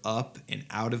 We're up and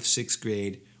out of 6th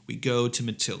grade. We go to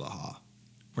Matilaha.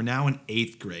 We're now in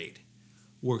 8th grade.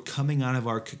 We're coming out of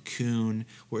our cocoon.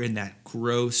 We're in that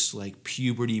gross,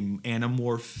 puberty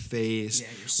anamorph phase. Yeah,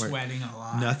 you're sweating a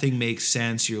lot. Nothing makes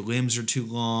sense. Your limbs are too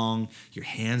long. Your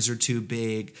hands are too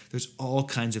big. There's all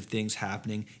kinds of things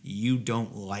happening. You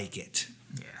don't like it.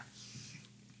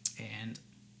 Yeah. And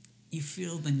you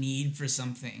feel the need for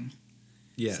something.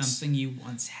 Yes. Something you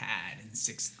once had in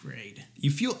 6th grade. You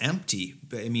feel empty.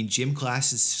 But gym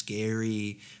class is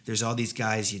scary. There's all these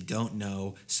guys you don't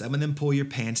know. Some of them pull your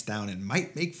pants down and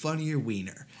might make fun of your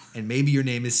wiener. And maybe your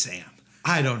name is Sam.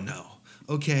 I don't know.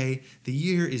 Okay, the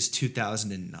year is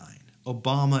 2009.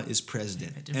 Obama is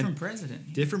president. A different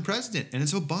president. Different president. And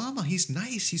it's Obama. He's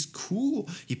nice. He's cool.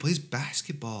 He plays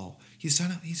basketball. He's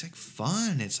like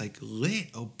fun. It's like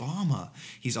lit. Obama.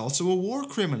 He's also a war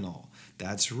criminal.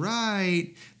 That's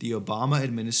right. The Obama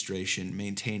administration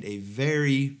maintained a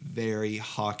very, very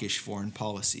hawkish foreign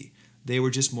policy. They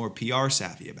were just more PR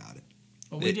savvy about it.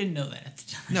 Well, we didn't know that at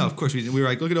the time. No, of course we didn't. We were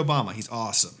like, look at Obama. He's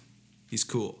awesome. He's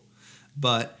cool.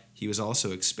 But he was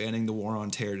also expanding the war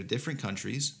on terror to different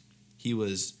countries. He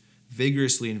was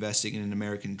vigorously investing in an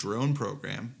American drone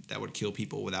program that would kill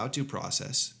people without due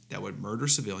process, that would murder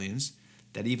civilians,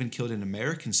 that even killed an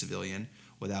American civilian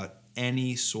without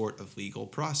any sort of legal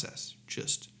process.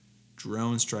 Just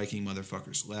drone striking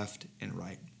motherfuckers left and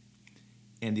right.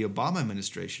 And the Obama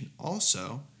administration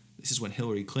also, this is when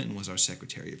Hillary Clinton was our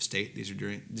Secretary of State. These are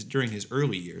during his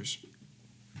early years.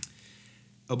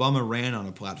 Obama ran on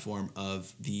a platform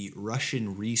of the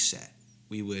Russian reset.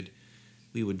 We would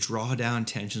draw down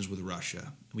tensions with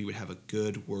Russia. We would have a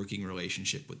good working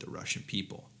relationship with the Russian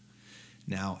people.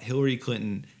 Now, Hillary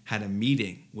Clinton had a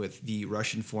meeting with the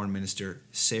Russian Foreign Minister,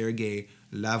 Sergei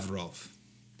Lavrov,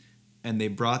 and they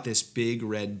brought this big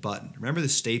red button. Remember the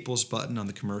Staples button on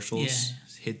the commercials? Yeah.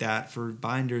 Hit that for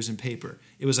binders and paper.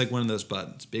 It was like one of those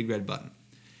buttons, big red button.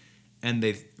 And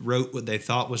they wrote what they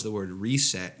thought was the word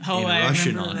reset in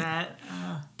Russian on it.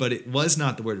 But it was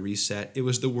not the word reset. It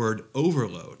was the word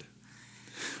overload.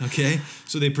 Okay?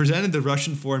 So they presented the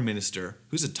Russian foreign minister,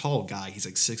 who's a tall guy. He's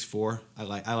like 6'4".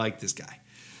 I like this guy.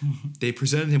 They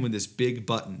presented him with this big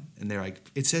button, and they're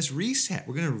like, it says reset.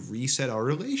 We're going to reset our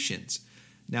relations.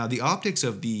 Now, the optics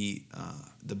of the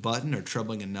button are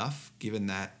troubling enough, given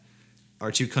that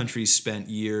our two countries spent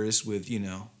years with,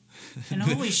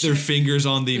 their fingers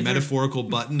on the metaphorical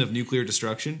button of nuclear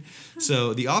destruction.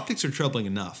 So the optics are troubling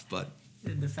enough, but...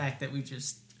 The fact that we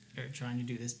just are trying to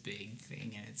do this big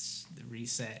thing, and it's the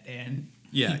reset, and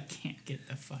yeah. you can't get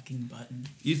the fucking button.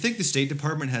 You'd think the State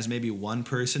Department has maybe one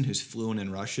person who's fluent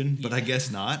in Russian, but I guess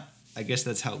not. I guess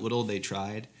that's how little they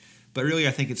tried. But really,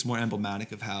 I think it's more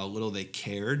emblematic of how little they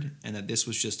cared, and that this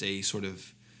was just a sort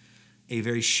of a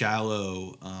very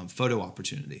shallow photo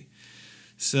opportunity.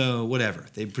 So whatever.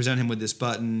 They present him with this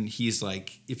button. He's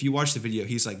like, if you watch the video,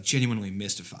 he's like genuinely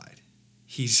mystified.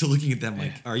 He's looking at them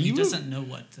like, are you... He doesn't know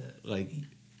what to... Like,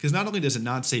 because not only does it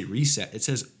not say reset, it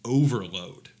says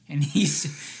overload. And it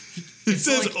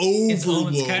says like,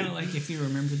 overload. It's kind of like if you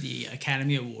remember the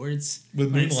Academy Awards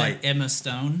with when Moonlight. it said Emma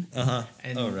Stone.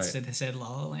 And right. they said La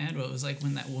La Land. Well, it was like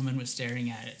when that woman was staring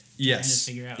at it. Yes.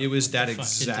 Trying to figure out it was what that the fuck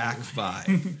to do. exact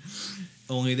vibe.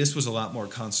 Only this was a lot more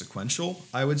consequential,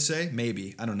 I would say.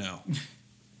 Maybe. I don't know.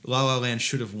 La La Land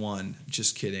should have won.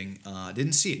 Just kidding.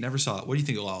 Didn't see it. Never saw it. What do you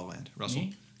think of La La Land, Russell?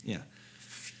 Me? Yeah.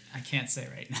 I can't say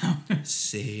right now.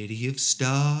 City of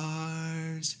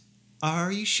stars,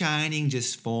 are you shining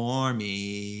just for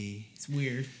me? It's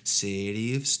weird.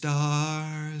 City of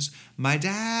stars, my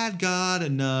dad got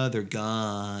another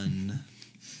gun.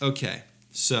 Okay,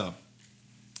 so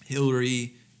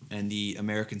Hillary and the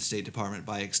American State Department,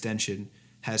 by extension,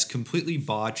 has completely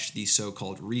botched the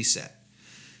so-called reset.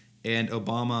 And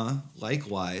Obama,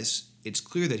 likewise, it's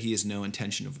clear that he has no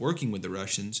intention of working with the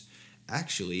Russians.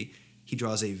 Actually, he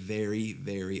draws a very,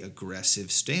 very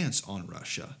aggressive stance on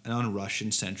Russia and on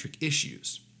Russian-centric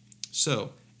issues.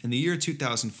 So, in the year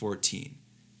 2014,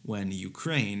 when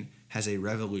Ukraine has a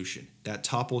revolution that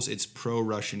topples its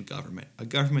pro-Russian government, a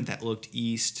government that looked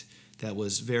east, that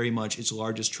was very much its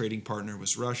largest trading partner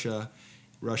was Russia.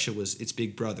 Russia was its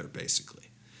big brother, basically.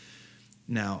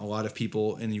 Now, a lot of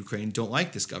people in Ukraine don't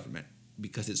like this government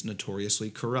because it's notoriously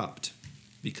corrupt,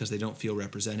 because they don't feel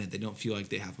represented, they don't feel like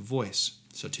they have a voice.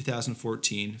 So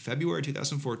 2014, February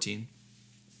 2014,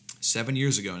 7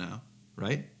 years ago now,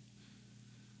 right?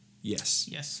 Yes.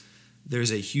 Yes.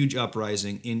 There's a huge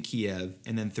uprising in Kiev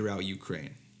and then throughout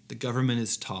Ukraine. The government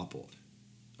is toppled,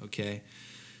 okay?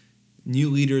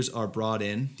 New leaders are brought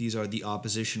in. These are the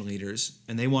opposition leaders,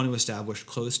 and they want to establish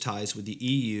close ties with the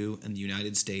EU and the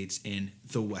United States and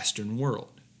the Western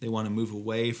world. They want to move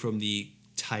away from the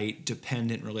tight,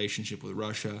 dependent relationship with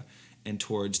Russia and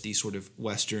towards the sort of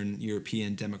Western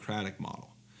European democratic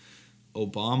model.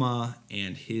 Obama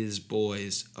and his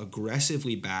boys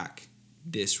aggressively back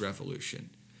this revolution.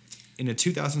 In a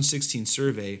 2016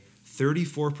 survey,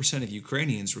 34% of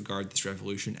Ukrainians regard this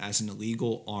revolution as an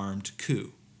illegal armed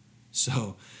coup.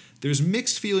 So there's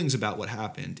mixed feelings about what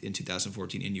happened in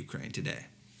 2014 in Ukraine today.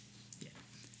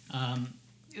 Yeah.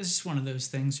 It's just one of those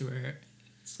things where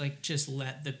it's like, just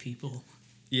let the people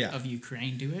of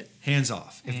Ukraine do it. Hands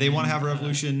off. If they want to have a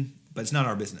revolution, but it's not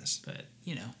our business. But,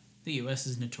 The U.S.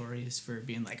 is notorious for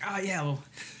being like, oh yeah, well,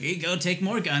 here you go, take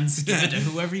more guns, give it to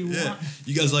whoever you want.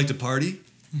 You guys like to party?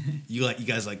 You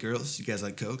guys like girls? You guys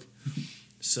like coke?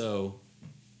 So,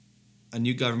 a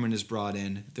new government is brought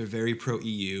in. They're very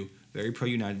pro-EU, very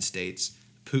pro-United States.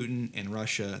 Putin and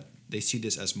Russia, they see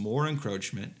this as more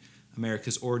encroachment.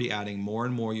 America's already adding more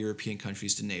and more European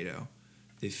countries to NATO.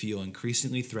 They feel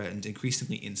increasingly threatened,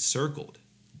 increasingly encircled,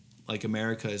 like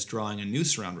America is drawing a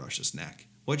noose around Russia's neck,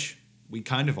 which we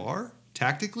kind of are,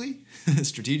 tactically,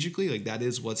 strategically, like that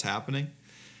is what's happening.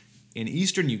 In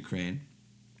eastern Ukraine,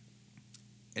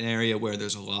 an area where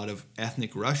there's a lot of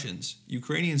ethnic Russians,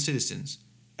 Ukrainian citizens,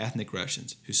 ethnic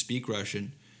Russians, who speak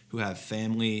Russian, who have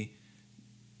family,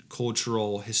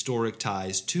 cultural, historic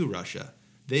ties to Russia,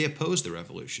 they oppose the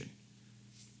revolution.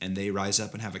 And they rise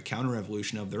up and have a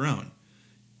counter-revolution of their own.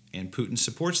 And Putin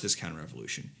supports this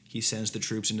counter-revolution. He sends the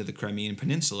troops into the Crimean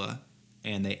Peninsula,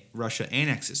 and Russia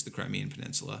annexes the Crimean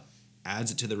Peninsula,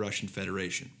 adds it to the Russian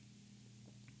Federation.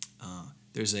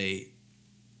 There's a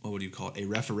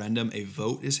referendum, a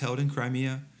vote is held in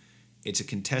Crimea. It's a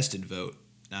contested vote.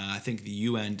 I think the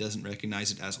UN doesn't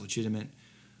recognize it as legitimate,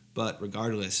 but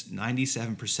regardless,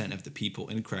 97% of the people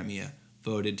in Crimea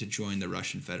voted to join the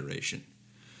Russian Federation.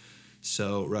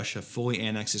 So Russia fully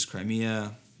annexes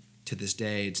Crimea. To this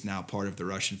day, it's now part of the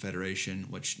Russian Federation,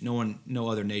 which no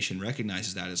other nation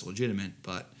recognizes that as legitimate.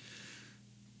 But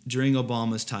during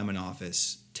Obama's time in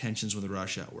office, tensions with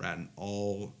Russia were at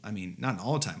not an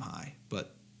all-time high,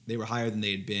 but they were higher than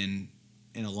they had been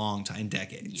in a long time,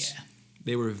 decades. Yeah.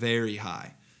 They were very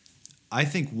high. I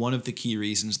think one of the key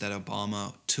reasons that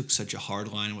Obama took such a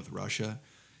hard line with Russia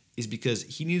is because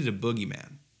he needed a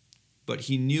boogeyman. But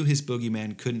he knew his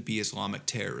boogeyman couldn't be Islamic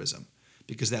terrorism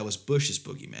because that was Bush's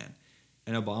boogeyman.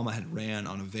 And Obama had ran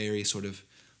on a very sort of,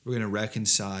 we're going to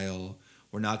reconcile,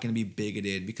 we're not going to be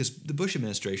bigoted, because the Bush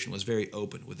administration was very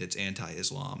open with its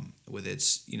anti-Islam, with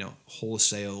its,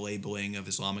 wholesale labeling of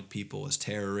Islamic people as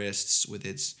terrorists, with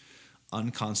its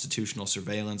unconstitutional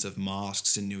surveillance of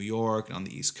mosques in New York and on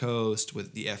the East Coast,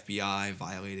 with the FBI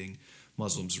violating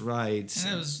Muslims' rights.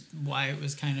 And that was why it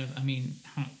was kind of,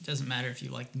 it doesn't matter if you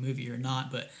like the movie or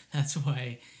not, but that's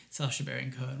why Sacha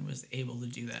Baron Cohen was able to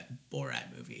do that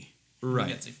Borat movie. Right.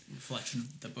 That's a reflection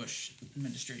of the Bush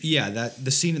administration. Yeah, the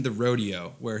scene at the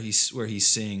rodeo where he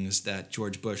sings that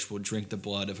George Bush will drink the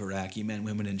blood of Iraqi men,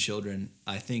 women, and children,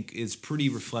 I think is pretty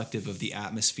reflective of the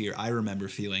atmosphere I remember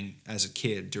feeling as a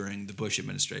kid during the Bush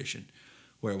administration,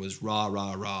 where it was rah,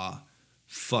 rah, rah,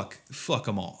 fuck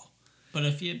them all. But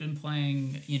if he had been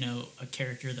playing, a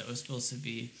character that was supposed to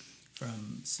be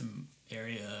from some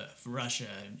area of Russia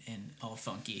and all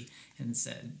funky and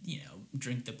said,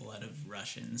 drink the blood of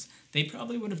Russians, they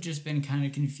probably would have just been kind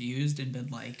of confused and been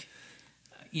like,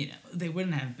 they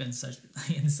wouldn't have been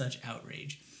in such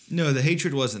outrage. No, the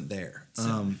hatred wasn't there.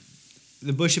 So,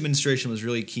 the Bush administration was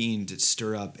really keen to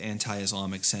stir up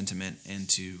anti-Islamic sentiment and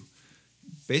to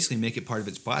basically make it part of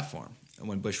its platform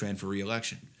when Bush ran for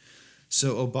re-election.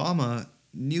 So Obama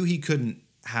knew he couldn't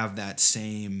have that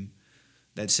same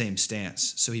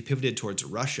stance. So he pivoted towards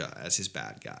Russia as his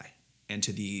bad guy and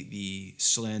to the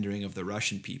slandering of the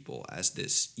Russian people as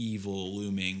this evil,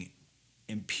 looming,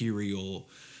 imperial,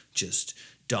 just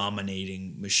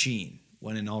dominating machine.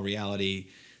 When in all reality,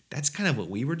 that's kind of what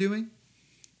we were doing.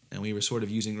 And we were sort of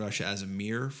using Russia as a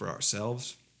mirror for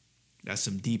ourselves. That's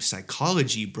some deep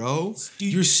psychology, bro.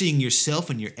 You're seeing yourself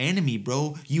and your enemy,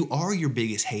 bro. You are your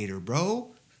biggest hater,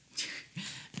 bro.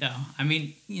 No,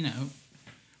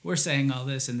 we're saying all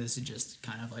this, and this is just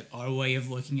kind of like our way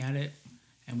of looking at it,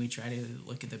 and we try to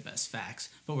look at the best facts,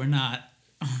 but we're not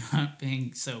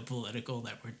being so political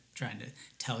that we're trying to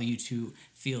tell you to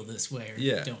feel this way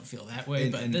or don't feel that way,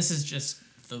 but this is just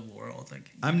the world.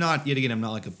 I'm not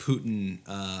like a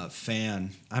Putin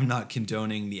fan. I'm not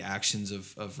condoning the actions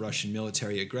of Russian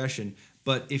military aggression,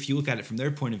 but if you look at it from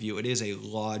their point of view, it is a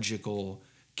logical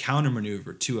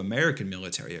countermaneuver to American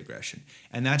military aggression,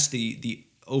 and that's the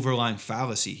overlying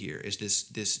fallacy here is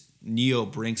this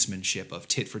neo-brinksmanship of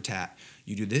tit for tat.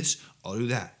 You do this, I'll do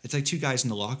that. It's like two guys in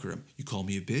the locker room. You call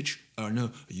me a bitch? Oh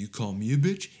no, you call me a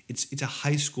bitch? It's a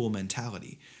high school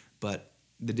mentality. But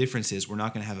the difference is we're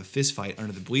not going to have a fist fight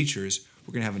under the bleachers.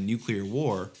 We're going to have a nuclear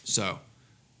war. So,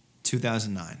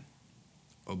 2009,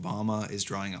 Obama is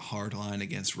drawing a hard line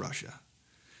against Russia.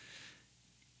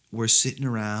 We're sitting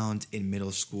around in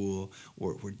middle school.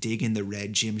 We're digging the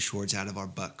red gym shorts out of our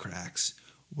butt cracks.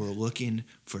 We're looking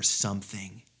for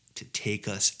something to take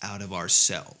us out of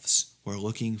ourselves. We're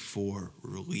looking for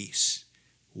release.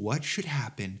 What should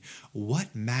happen?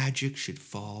 What magic should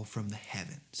fall from the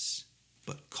heavens?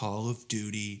 But Call of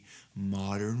Duty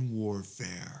Modern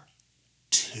Warfare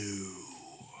 2.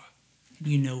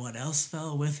 You know what else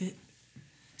fell with it?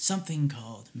 Something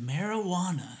called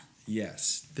marijuana.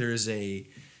 Yes, there is a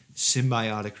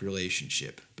symbiotic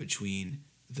relationship between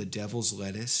the devil's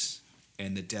lettuce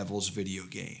and the devil's video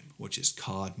game, which is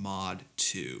COD Mod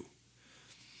 2.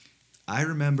 I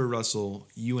remember, Russell,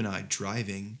 you and I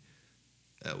driving,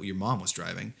 your mom was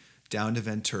driving, down to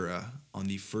Ventura on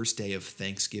the first day of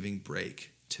Thanksgiving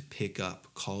break to pick up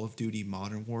Call of Duty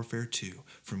Modern Warfare 2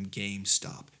 from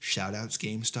GameStop. Shoutouts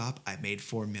GameStop, I made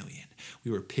 $4 million.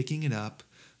 We were picking it up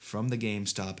from the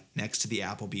GameStop next to the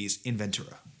Applebee's in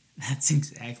Ventura. That's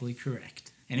exactly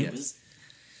correct. And Yes.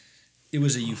 It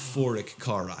was a euphoric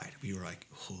car ride. We were like,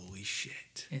 holy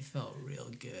shit. it felt real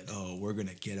good. Oh, we're going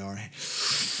to get our...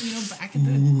 You know, back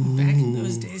in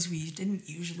those days, we didn't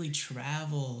usually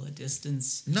travel a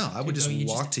distance. No, I would to just go. You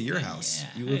walk to your house.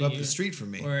 Yeah, You live up the street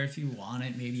from me. Or if you want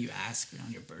it, maybe you ask on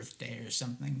your birthday or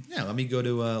something. Yeah, let me go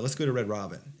to... let's go to Red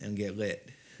Robin and get lit.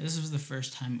 This was the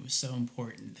first time it was so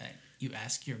important that you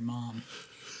ask your mom,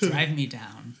 drive me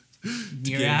down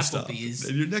near GameStop.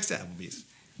 Applebee's. You're next to Applebee's.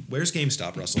 Where's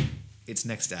GameStop, Russell? It's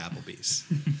next to Applebee's.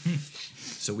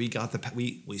 So we got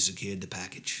we secured the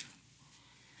package.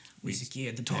 We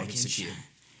secured the Target package. secured.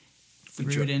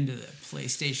 Threw it into the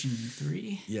PlayStation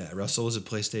 3. Yeah, Russell was a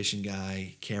PlayStation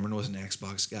guy. Cameron was an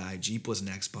Xbox guy. Jeep was an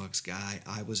Xbox guy.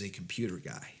 I was a computer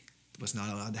guy. Was not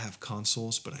allowed to have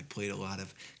consoles, but I played a lot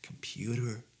of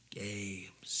computer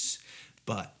games.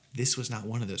 But this was not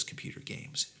one of those computer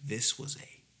games. This was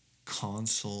a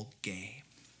console game.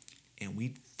 And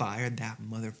we fired that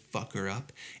motherfucker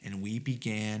up, and we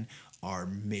began our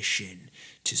mission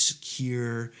to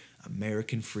secure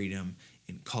American freedom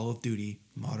in Call of Duty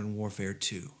Modern Warfare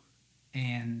 2.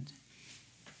 And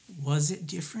was it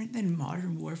different than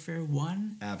Modern Warfare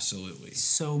 1? Absolutely.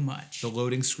 So much. The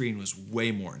loading screen was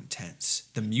way more intense.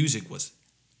 The music was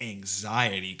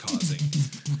anxiety causing.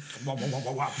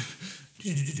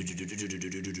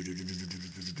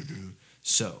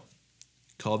 So,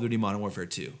 Call of Duty Modern Warfare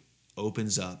 2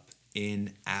 opens up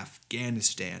in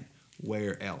Afghanistan.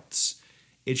 Where else?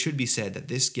 It should be said that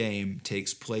this game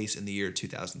takes place in the year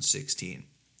 2016.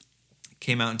 It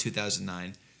came out in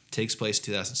 2009, takes place in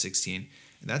 2016,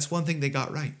 and that's one thing they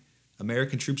got right.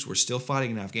 American troops were still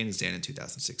fighting in Afghanistan in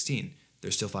 2016. They're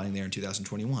still fighting there in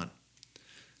 2021.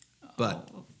 But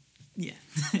yeah,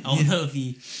 although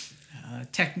the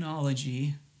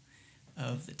technology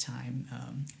of the time,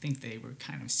 I think they were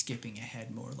kind of skipping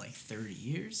ahead more like 30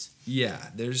 years. yeah,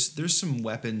 there's some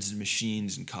weapons and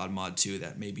machines in COD Mod 2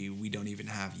 that maybe we don't even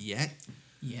have yet.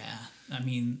 Yeah, I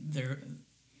mean, they're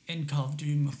in Call of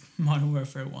Duty Modern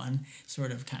Warfare 1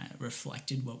 sort of kind of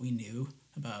reflected what we knew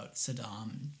about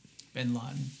Saddam bin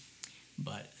Laden.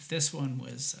 But this one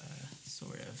was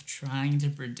sort of trying to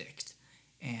predict.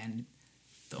 And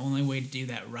the only way to do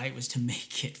that right was to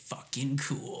make it fucking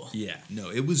cool. Yeah, no,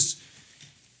 it was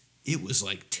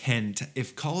like 10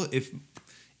 if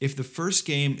the first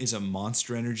game is a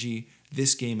Monster Energy,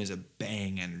 this game is a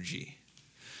Bang Energy.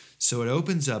 So it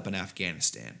opens up in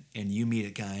Afghanistan, and you meet a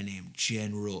guy named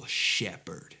General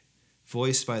Shepard,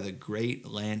 voiced by the great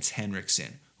Lance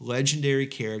Henriksen, legendary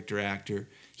character actor.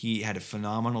 He had a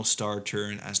phenomenal star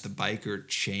turn as the biker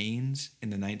Chains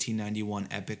in the 1991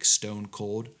 epic Stone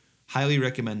Cold. Highly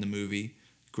recommend the movie.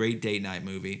 Great date night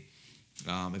movie.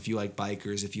 If you like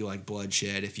bikers, if you like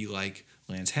bloodshed, if you like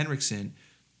Lance Henriksen,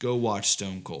 go watch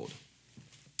Stone Cold.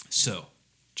 So,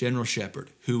 General Shepard,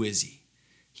 who is he?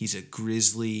 He's a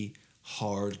grizzly,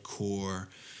 hardcore,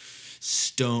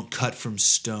 cut from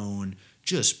stone,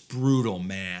 just brutal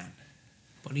man.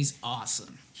 But he's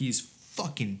awesome. He's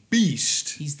fucking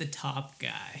beast. He's the top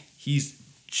guy. He's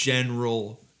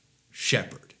General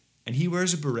Shepard. And he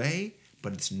wears a beret,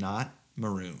 but it's not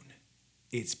maroon.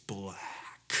 It's black.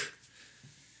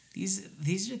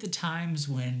 These are the times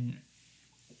when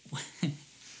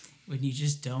you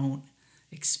just don't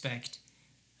expect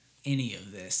any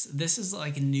of this. This is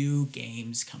like new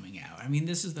games coming out. I mean,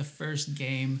 this is the first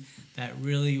game that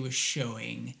really was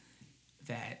showing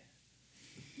that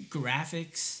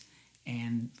graphics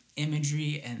and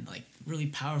imagery and like really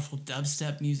powerful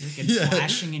dubstep music and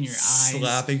flashing in your eyes.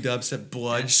 Slapping dubstep,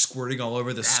 blood squirting all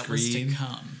over the that screen. was to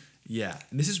come. Yeah.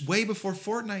 And this is way before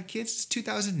Fortnite, kids. It's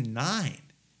 2009.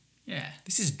 Yeah.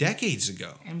 This is decades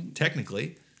ago, And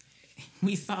technically.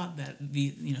 we thought that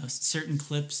certain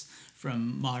clips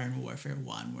from Modern Warfare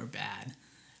 1 were bad.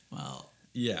 Well,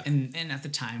 Yeah. and at the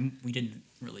time we didn't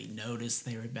really notice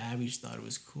they were bad. We just thought it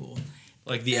was cool.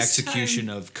 Like the This execution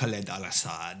time- of Khaled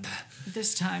al-Assad.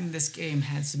 This time, this game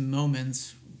had some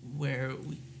moments where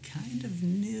we kind of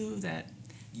knew that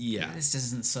Yeah. this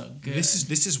isn't so good.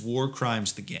 This is War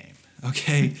Crimes the game.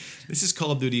 Okay, this is Call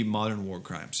of Duty Modern War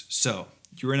Crimes. So,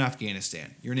 you're in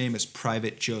Afghanistan. Your name is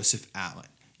Private Joseph Allen.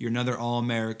 You're another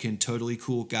all-American, totally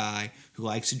cool guy who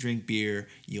likes to drink beer,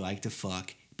 you like to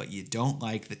fuck, but you don't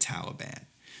like the Taliban.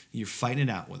 You're fighting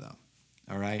it out with them,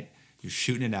 all right? You're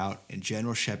shooting it out, and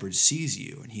General Shepard sees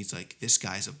you, and he's like, this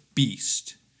guy's a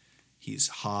beast. He's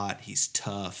hot, he's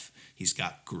tough, he's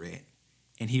got grit.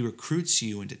 And he recruits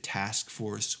you into Task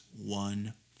Force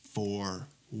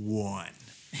 141.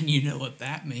 And you know what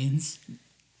that means?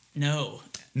 No.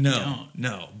 you No, don't.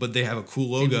 no, but they have a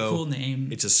cool They logo. have a cool name.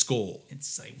 It's a skull.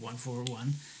 It's like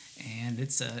 141, and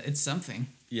it's something.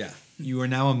 Yeah. You are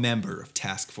now a member of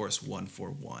Task Force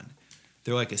 141.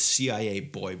 They're like a CIA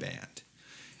boy band.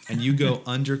 And you go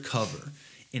undercover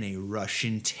in a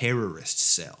Russian terrorist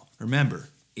cell. Remember,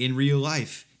 in real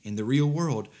life, in the real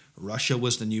world, Russia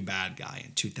was the new bad guy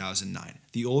in 2009.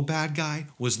 The old bad guy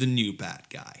was the new bad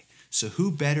guy. So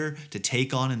who better to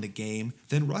take on in the game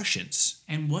than Russians?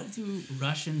 And what do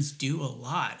Russians do a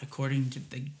lot according to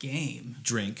the game?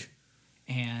 Drink,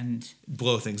 And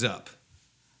blow things up,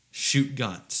 shoot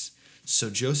guns. So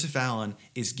Joseph Allen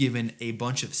is given a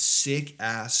bunch of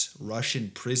sick-ass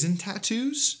Russian prison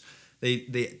tattoos. They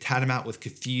tat him out with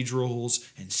cathedrals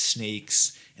and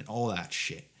snakes and all that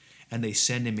shit. And they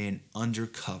send him in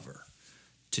undercover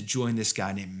to join this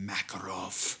guy named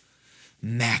Makarov.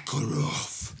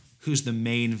 Makarov, who's the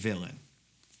main villain.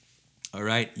 All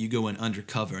right? You go in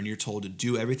undercover and you're told to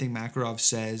do everything Makarov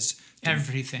says.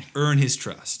 everything. Earn his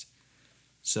trust.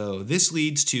 So this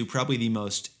leads to probably the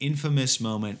most infamous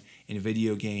moment in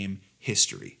video game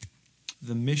history.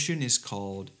 The mission is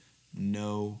called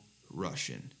No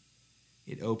Russian.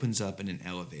 It opens up in an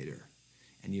elevator,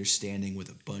 and you're standing with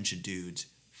a bunch of dudes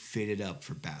fitted up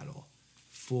for battle.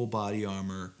 Full body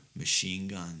armor, machine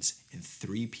guns, and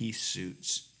three-piece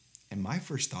suits. And my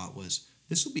first thought was,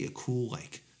 this will be a cool,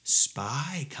 like,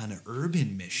 spy kind of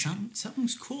urban mission.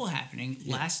 Something's cool happening.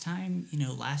 Last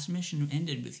mission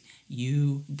ended with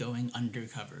you going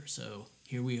undercover. So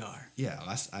here we are. Yeah,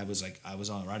 I was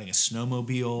riding a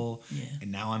snowmobile, Yeah.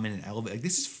 and now I'm in an elevator. Like,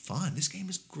 this is fun. This game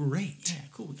is great. Yeah,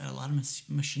 cool. We got a lot of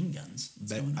machine guns.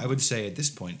 What's But going I on? would say at this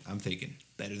point, I'm thinking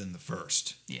better than the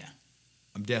first. Yeah.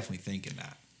 I'm definitely thinking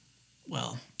that.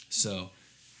 Well, So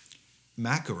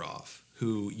Makarov,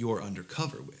 who you're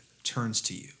undercover with, turns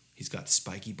to you. He's got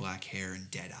spiky black hair and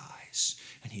dead eyes,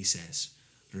 and he says,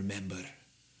 "Remember,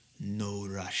 no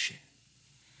Russian."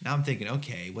 Now I'm thinking,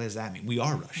 okay, what does that mean? We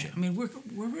are Russian. I mean, we're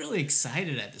really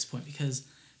excited at this point because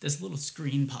this little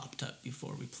screen popped up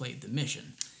before we played the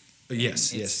mission.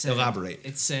 Yes, It yes. said- Elaborate.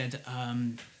 It said,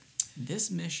 this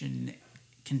mission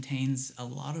contains a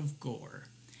lot of gore.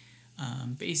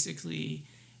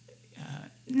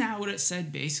 Now what it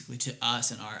said basically to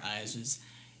us in our eyes was,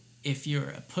 if you're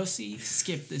a pussy,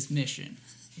 skip this mission.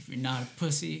 If you're not a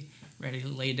pussy, ready to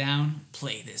lay down,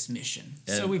 play this mission.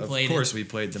 So we played it. Of course, we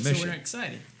played the mission. So we're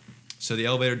excited. So the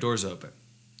elevator doors open,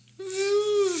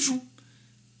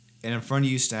 and in front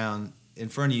of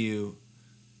you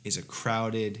is a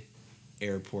crowded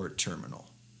airport terminal.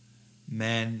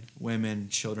 Men, women,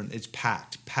 children. It's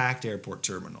packed airport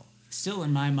terminal. Still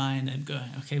in my mind, I'm going,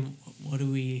 okay, what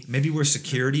do we... Maybe we're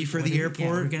security for what the do we- airport. Yeah,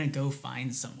 we're going to go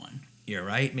find someone. Yeah,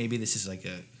 right? Maybe this is like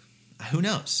who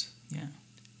knows? Yeah.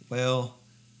 Well,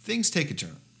 things take a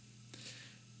turn.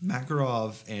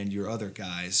 Makarov and your other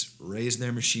guys raise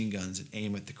their machine guns and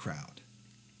aim at the crowd.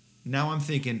 Now I'm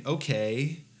thinking,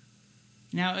 okay,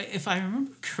 Now, if I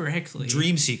remember correctly...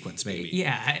 dream sequence maybe.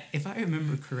 Yeah, if I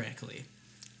remember correctly,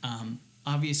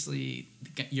 obviously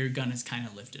your gun is kind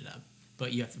of lifted up,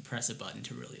 but you have to press a button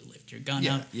to really lift your gun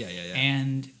up. Yeah.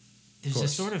 And there's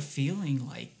course. a sort of feeling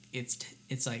like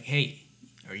it's like, hey,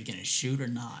 are you gonna shoot or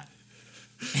not?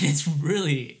 And it's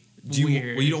really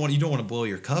weird. Well, you don't want to blow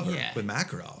your cover Yeah. with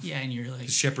Makarov. Yeah, and you're like,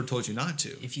 Because Shepard told you not to.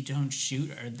 if you don't shoot,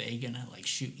 are they gonna like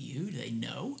shoot you? Do they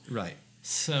know? Right.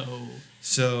 So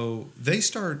they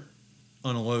start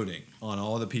unloading on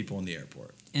all the people in the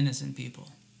airport. innocent people.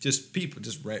 Just people,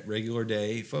 just regular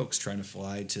day folks trying to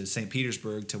fly to St.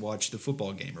 Petersburg to watch the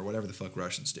football game or whatever the fuck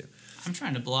Russians do. I'm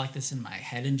trying to block this in my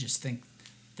head and just think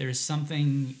there's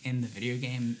something in the video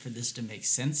game for this to make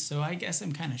sense. So I guess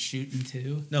I'm kind of shooting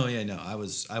too. No. I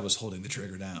was holding the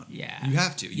trigger down. Yeah. You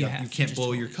have to. You have to can't just blow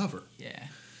hold your it. cover. Yeah.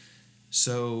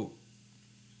 So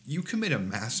you commit a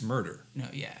mass murder. No.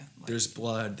 Yeah. Like, There's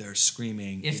blood. There's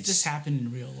screaming. if this happened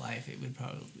in real life, it would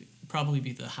probably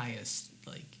be the highest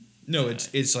like. No,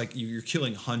 it's like you're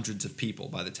killing hundreds of people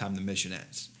by the time the mission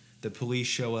ends. The police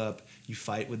show up, you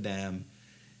fight with them.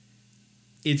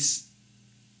 It's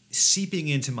seeping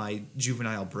into my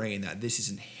juvenile brain that this is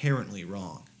inherently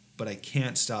wrong, but I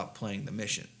can't stop playing the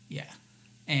mission. Yeah.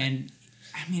 And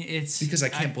I mean, it's Because I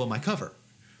can't blow my cover.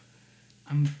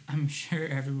 I'm sure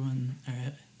everyone,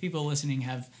 people listening,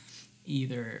 have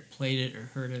either played it or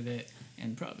heard of it,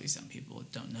 and probably some people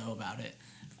don't know about it.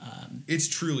 It's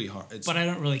truly hard. But I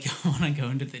don't really want to go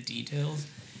into the details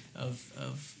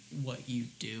of what you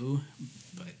do.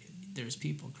 But there's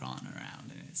people crawling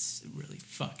around, and it's really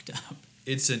fucked up.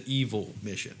 It's an evil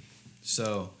mission.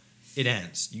 So it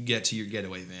ends. You get to your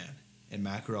getaway van, and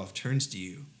Makarov turns to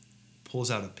you,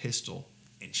 pulls out a pistol,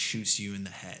 and shoots you in the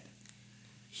head.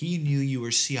 He knew you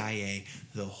were CIA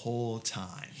the whole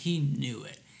time. He knew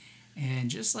it. And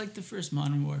just like the first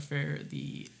Modern Warfare,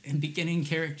 the beginning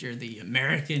character, the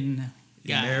American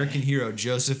The guy. American hero,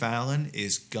 Joseph Allen,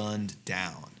 is gunned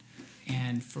down.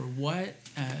 And for what?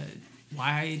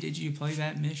 Why did you play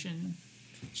that mission?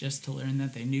 Just to learn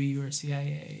that they knew you were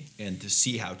CIA? And to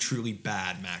see how truly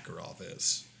bad Makarov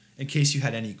is. In case you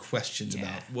had any questions Yeah.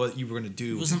 about what you were going to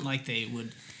do. It wasn't like they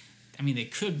would... I mean, they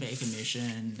could make a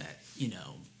mission that,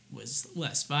 was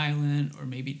less violent or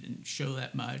maybe didn't show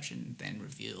that much and then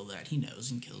reveal that he knows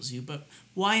and kills you. But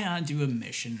why not do a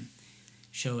mission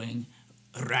showing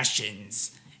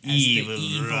Russians as the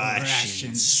evil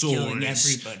Russians killing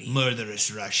everybody?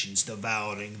 murderous Russians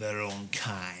devouring their own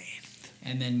kind.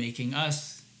 And then making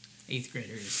us, 8th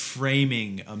graders,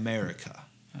 Framing America.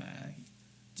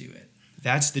 do it.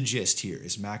 That's the gist here,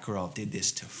 is Makarov did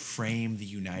this to frame the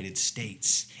United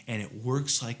States, and it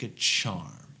works like a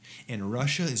charm. And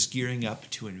Russia is gearing up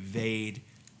to invade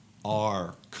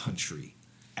our country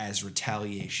as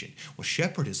retaliation. Well,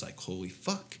 Shepard is like, holy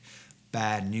fuck,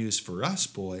 bad news for us,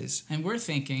 boys. And we're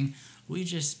thinking, we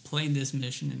just played this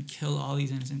mission and killed all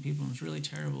these innocent people. It was really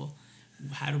terrible.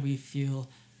 How do we feel?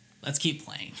 Let's keep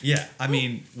playing. Yeah, I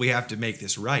mean, we have to make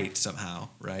this right somehow,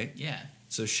 right? Yeah.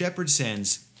 So Shepard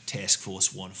sends Task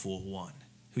Force 141,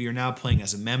 who you're now playing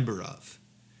as a member of.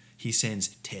 He sends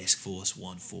Task Force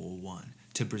 141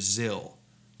 to Brazil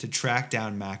to track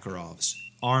down Makarov's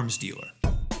arms dealer.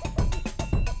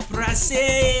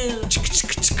 Brazil! Cue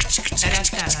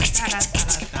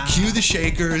the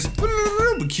shakers,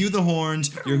 cue the horns.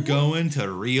 You're going to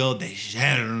Rio de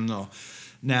Janeiro.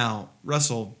 Now,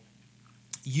 Russell,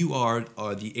 you are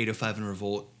the 805 and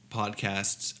Revolt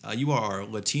podcasts. You are our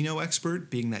Latino expert,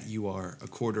 being that you are a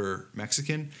quarter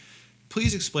Mexican.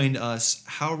 Please explain to us,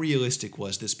 how realistic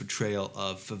was this portrayal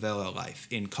of favela life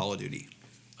in Call of Duty?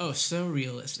 Oh, so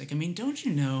realistic. I mean, don't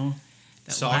you know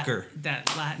that Soccer.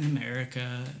 that Latin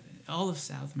America, all of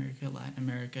South America, Latin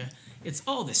America, it's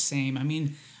all the same. I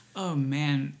mean, oh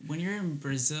man, when you're in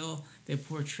Brazil, they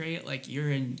portray it like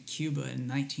you're in Cuba in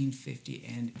 1950,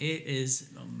 and it is,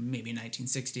 maybe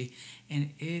 1960, and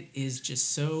it is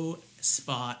just so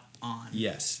spot on.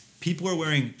 Yes. People are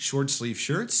wearing short sleeve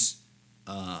shirts.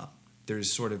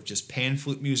 There's sort of just pan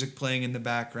flute music playing in the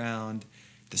background.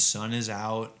 The sun is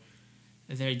out.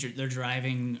 They're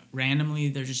driving randomly.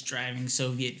 They're just driving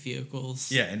Soviet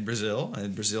vehicles. Yeah, in Brazil.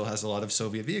 And Brazil has a lot of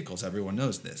Soviet vehicles. Everyone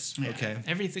knows this. Yeah, Okay.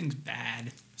 everything's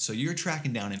bad. So you're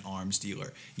tracking down an arms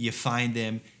dealer. You find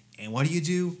him, and what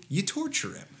do? You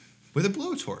torture him with a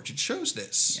blowtorch. It shows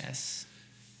this. Yes.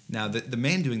 Now, the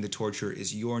man doing the torture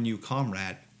is your new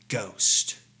comrade,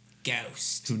 Ghost,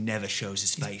 Ghost. who never shows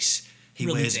his face. He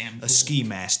Really wears damn a cool. ski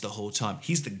mask the whole time.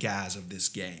 He's the Gaz of this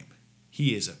game.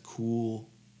 He is a cool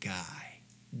guy.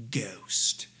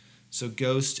 Ghost. So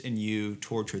Ghost and you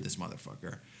torture this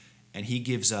motherfucker, and he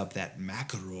gives up that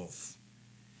Makarov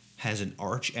has an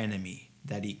arch enemy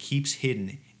that he keeps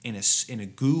hidden in a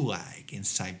gulag in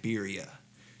Siberia.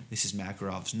 This is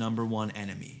Makarov's number one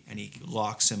enemy, and he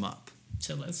locks him up.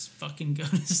 So let's fucking go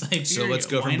to Siberia. So let's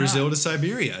go Why from Brazil not? to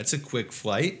Siberia. It's a quick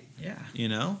flight.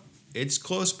 Yeah. It's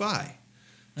close by.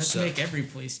 Let's So- make every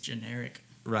place generic.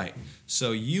 Right.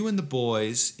 So you and the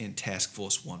boys in Task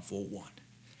Force 141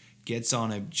 gets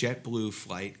on a JetBlue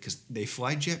flight, because they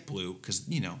fly JetBlue because,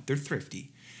 they're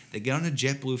thrifty. They get on a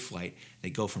JetBlue flight. They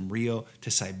go from Rio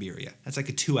to Siberia. That's like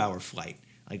a 2-hour flight.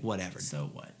 Like, whatever. So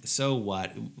what? So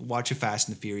what? Watch a Fast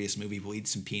and the Furious movie. We'll eat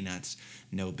some peanuts.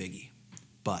 No biggie.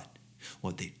 But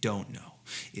what they don't know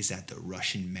is that the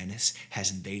Russian menace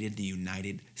has invaded the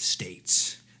United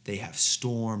States. They have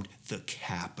stormed the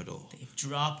capital. They've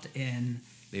dropped in.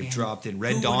 They've and dropped in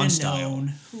Red who Dawn would've style.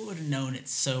 Who would have known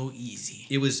it's so easy?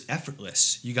 It was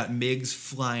effortless. You got MiGs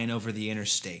flying over the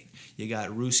interstate. You got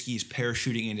Ruskies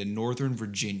parachuting into Northern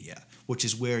Virginia, which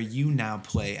is where you now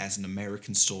play as an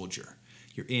American soldier.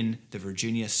 You're in the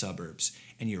Virginia suburbs,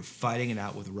 and you're fighting it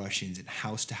out with Russians in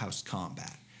house-to-house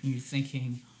combat. And you're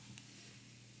thinking,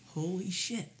 holy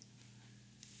shit.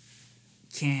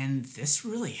 Can this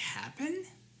really happen?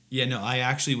 Yeah, no, I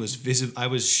actually I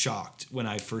was shocked when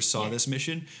I first saw this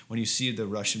mission. When you see the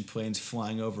Russian planes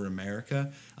flying over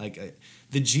America,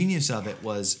 the genius of it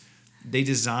was they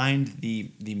designed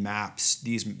the maps,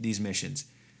 these missions.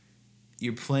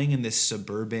 You're playing in this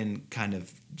suburban kind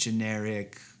of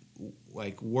generic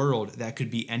world that could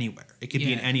be anywhere. It could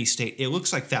be in any state. It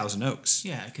looks like Thousand Oaks.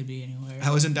 Yeah, it could be anywhere.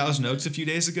 I was in Thousand Oaks a few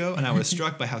days ago, and I was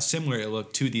struck by how similar it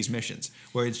looked to these missions,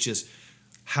 where it's just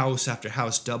house after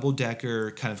house, double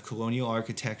decker, kind of colonial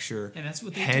architecture, and that's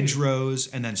what they hedgerows,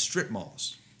 and then strip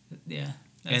malls. Yeah,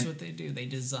 that's what they do. They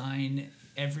design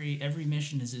every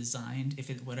mission is designed. If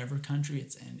it whatever country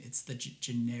it's in, it's the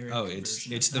generic. Oh,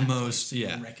 version it's of the that most place, so you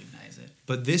don't recognize it.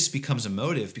 But this becomes a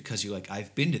motive because you're like,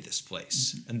 I've been to this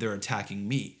place, and they're attacking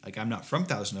me. Like, I'm not from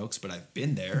Thousand Oaks, but I've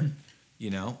been there. You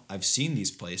know, I've seen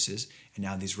these places, and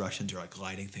now these Russians are like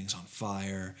lighting things on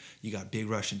fire. You got big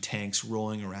Russian tanks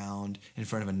rolling around in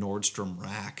front of a Nordstrom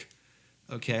rack.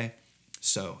 Okay?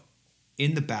 So,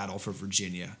 in the battle for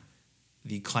Virginia,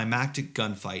 the climactic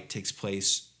gunfight takes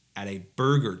place at a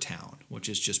burger town, which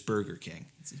is just Burger King.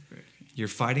 It's just Burger King. You're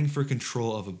fighting for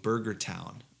control of a burger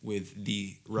town with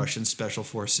the Russian special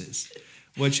forces,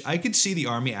 which I could see the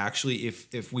army actually,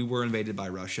 if we were invaded by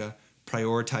Russia,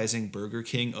 prioritizing Burger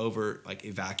King over like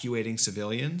evacuating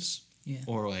civilians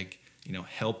or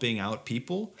helping out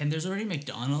people. And there's already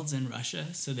McDonald's in Russia,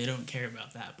 so they don't care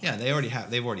about that part. Yeah,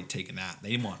 they've already taken that.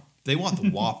 They want the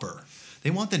Whopper. They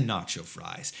want the nacho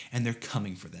fries, and they're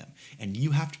coming for them. And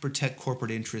you have to protect corporate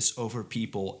interests over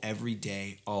people every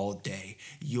day, all day.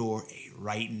 You're a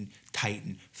writing,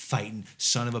 titan, fighting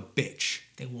son of a bitch.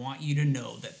 They want you to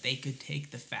know that they could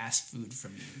take the fast food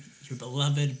from you, your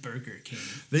beloved Burger King.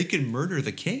 They could murder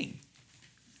the king.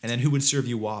 And then who would serve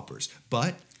you Whoppers?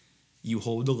 But you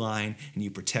hold the line and you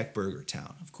protect Burger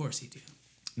Town. Of course you do.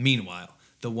 Meanwhile,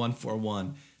 the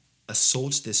 141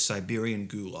 assaults this Siberian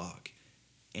gulag.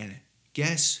 And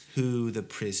guess who the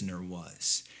prisoner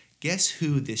was? Guess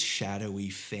who this shadowy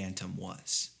phantom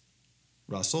was?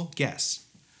 Russell, guess.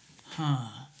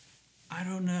 I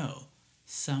don't know.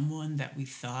 Someone that we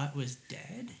thought was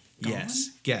dead? Gone?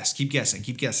 Yes. Guess. Keep guessing.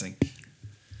 Keep guessing.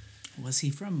 Was he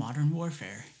from Modern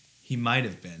Warfare? He might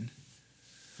have been.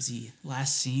 Was he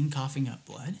last seen coughing up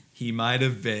blood? He might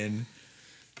have been.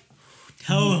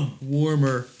 Tell him.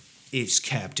 Warmer. It's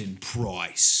Captain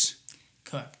Price.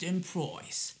 Captain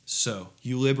Price. So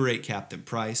you liberate Captain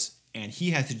Price, and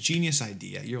he has a genius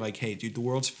idea. You're like, hey, dude, the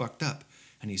world's fucked up.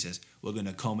 And he says, we're going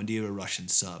to commandeer a Russian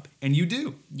sub. And you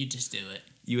do. You just do it.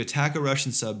 You attack a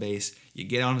Russian sub base, you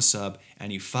get on a sub,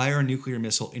 and you fire a nuclear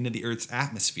missile into the Earth's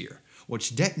atmosphere,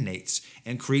 which detonates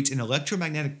and creates an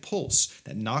electromagnetic pulse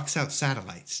that knocks out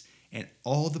satellites, and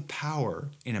all the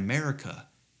power in America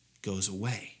goes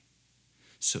away.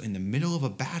 So in the middle of a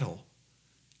battle,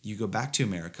 you go back to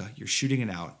America, you're shooting it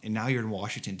out, and now you're in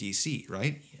Washington, D.C.,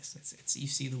 right? Yes, it's you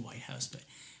see the White House, but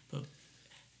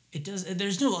it does.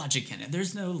 There's no logic in it.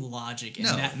 There's no logic in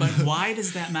that. But why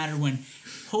does that matter when,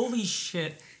 holy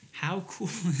shit, how cool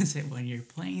is it when you're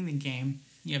playing the game,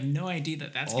 you have no idea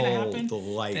that that's going to happen? The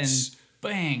lights.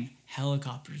 Then, bang,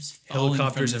 helicopters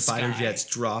and fighter jets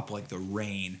drop like the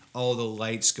rain. All the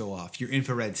lights go off. Your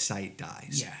infrared sight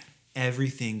dies. Yeah.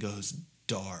 Everything goes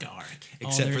dark.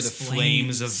 Except for the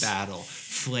flames of battle.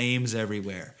 Flames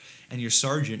everywhere. And your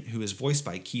sergeant, who is voiced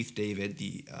by Keith David,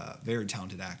 the very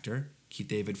talented actor. Keith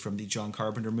David from the John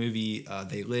Carpenter movie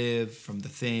They Live, from The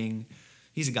Thing.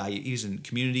 He's a guy, he's in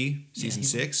Community, season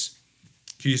 6.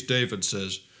 Keith David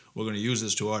says, we're going to use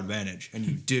this to our advantage. And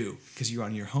you do, because you're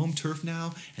on your home turf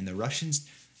now, and the Russians,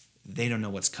 they don't know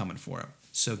what's coming for them.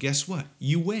 So guess what?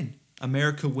 You win.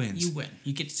 America wins. You win.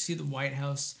 You get to see the White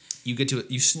House. You get to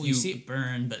you see it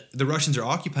burn, but the Russians are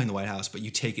occupying the White House, but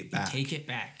you take it back.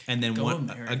 And then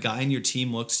a guy in your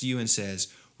team looks to you and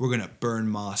says, we're going to burn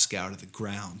Moscow to the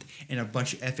ground. And a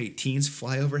bunch of F-18s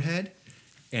fly overhead,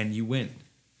 and you win.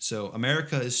 So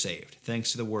America is saved,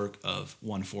 thanks to the work of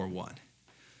 141.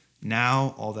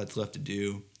 Now all that's left to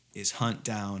do is hunt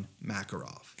down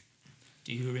Makarov.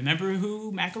 Do you remember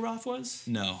who Makarov was?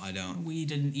 No, I don't. We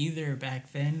didn't either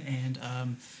back then,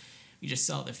 and we just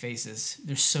saw their faces.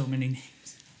 There's so many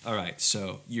names. All right,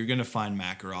 so you're going to find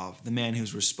Makarov, the man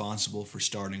who's responsible for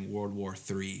starting World War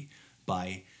III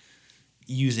by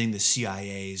using the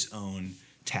CIA's own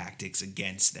tactics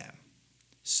against them.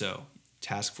 So,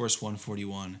 Task Force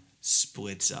 141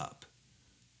 splits up.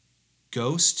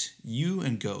 You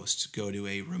and Ghost go to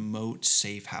a remote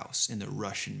safe house in the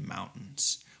Russian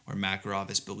mountains where Makarov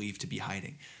is believed to be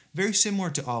hiding. Very similar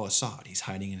to Al-Assad. He's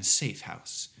hiding in a safe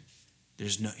house.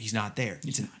 He's not there.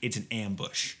 It's an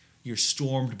ambush. You're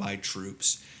stormed by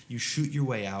troops. You shoot your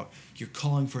way out. You're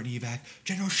calling for an evac.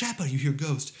 General Shepard, you hear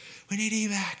Ghost. We need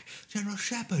evac. General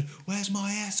Shepard, where's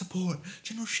my air support?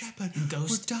 General Shepard,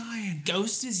 we're dying.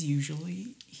 Ghost is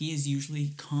usually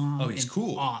calm. Oh, he's and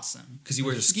cool. Awesome. Because he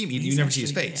wears a ski. You never see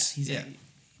his face.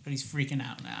 But he's freaking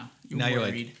out now. You're now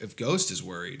worried. you're like, if Ghost is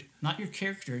worried. Not your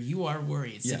character. You are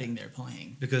worried sitting there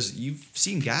playing. Because you've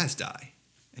seen guys die.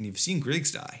 And you've seen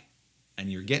Griggs die.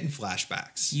 And you're getting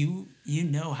flashbacks. You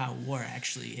know how war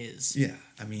actually is. Yeah.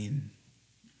 I mean,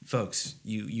 folks,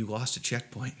 you lost a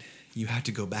checkpoint. You had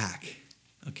to go back.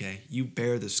 Okay? You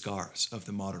bear the scars of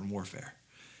the modern warfare.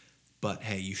 But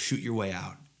hey, you shoot your way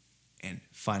out. And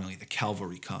finally, the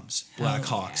cavalry comes. Black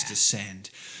Hawks descend.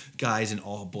 Guys in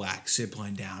all black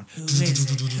zipline down. Who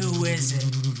is it? Who is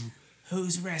it?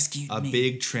 Who's rescued me? A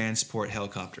big transport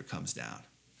helicopter comes down.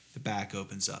 The back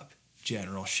opens up.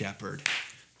 General Shepard.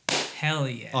 Hell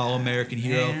yeah. All-American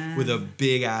hero with a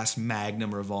big-ass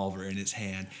Magnum revolver in his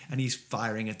hand. And he's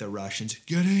firing at the Russians.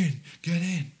 Get in! Get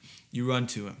in! You run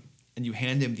to him. And you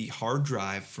hand him the hard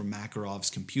drive from Makarov's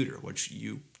computer, which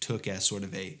you took as sort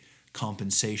of a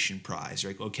compensation prize.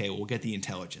 You're like, okay, we'll get the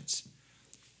intelligence.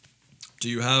 Do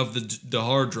you have the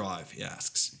hard drive? He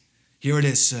asks. Here it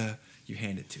is, sir. You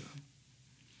hand it to him.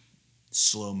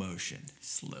 Slow motion.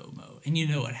 Slow-mo. And you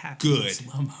know what happens Good. in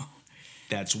slow-mo.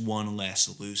 That's one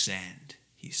less loose end,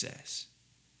 he says.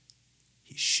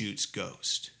 He shoots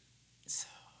Ghost. So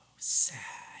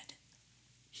sad.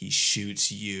 He shoots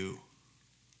you.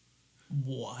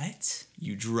 What?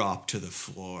 You drop to the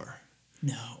floor.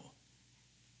 No.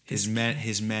 His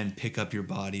men pick up your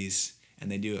bodies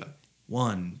and they do a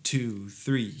 1, 2,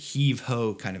 3 heave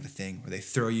ho kind of a thing where they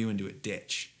throw you into a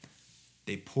ditch.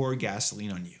 They pour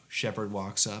gasoline on you. Shepard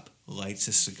walks up, lights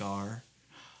a cigar,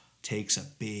 takes a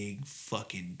big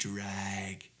fucking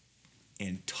drag,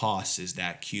 and tosses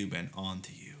that Cuban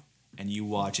onto you. And you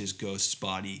watch as Ghost's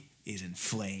body is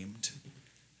inflamed.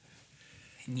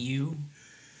 And you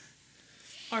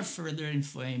are further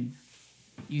inflamed.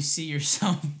 You see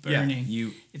yourself burning. Yeah,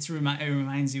 it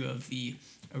reminds you of the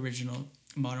original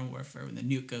Modern Warfare when the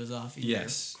nuke goes off and you're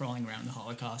crawling around the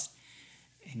Holocaust.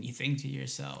 And you think to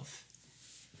yourself,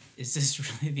 is this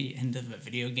really the end of a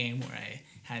video game where I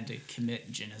had to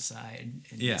commit genocide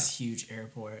in this huge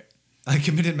airport? I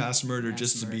committed mass murder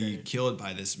to be killed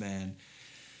by this man.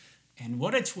 And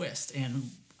what a twist! And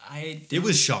it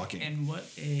was shocking. And what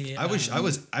a I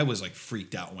was like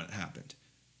freaked out when it happened.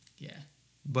 Yeah.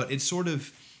 But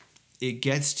it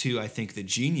gets to, I think, the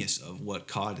genius of what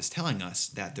COD is telling us,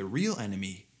 that the real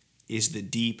enemy is the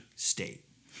deep state.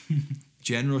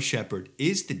 General Shepard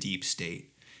is the deep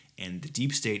state, and the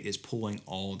deep state is pulling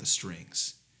all the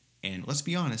strings. And let's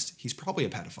be honest, he's probably a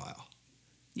pedophile.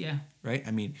 Yeah. Right?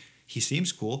 I mean, he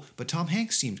seems cool, but Tom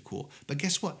Hanks seemed cool. But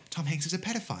guess what? Tom Hanks is a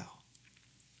pedophile.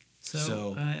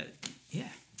 So yeah.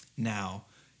 Now,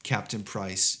 Captain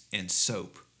Price and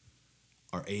Soap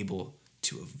are able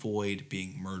to avoid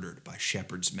being murdered by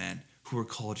Shepard's men, who are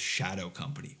called Shadow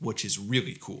Company, which is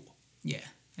really cool. Yeah,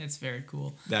 that's very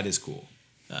cool. That is cool.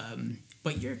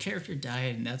 But your character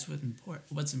died, and that's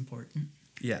what's important.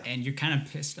 Yeah. And you're kind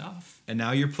of pissed off. And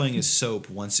now you're playing as Soap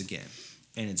once again.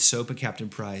 And it's Soap and Captain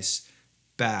Price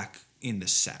back in the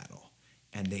saddle.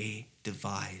 And they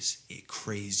devise a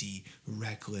crazy,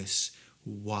 reckless,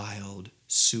 wild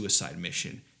suicide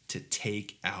mission to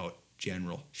take out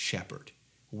General Shepard.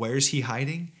 Where's he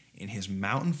hiding? In his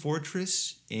mountain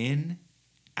fortress in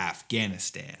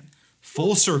Afghanistan.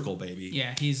 Full circle, baby.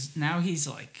 Yeah, he's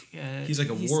like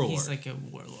a warlord. He's like a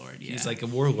warlord. Yeah. He's like a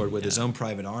warlord with his own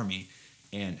private army.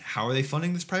 And how are they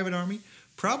funding this private army?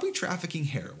 Probably trafficking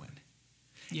heroin.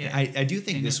 Yeah, I do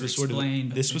think this was sort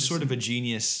of a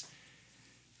genius.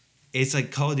 It's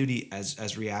like Call of Duty,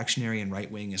 as reactionary and right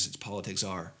wing as its politics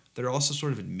are. They're also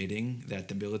sort of admitting that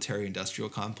the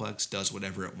military-industrial complex does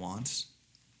whatever it wants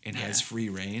and has free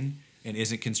reign and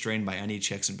isn't constrained by any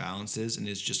checks and balances and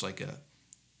is just like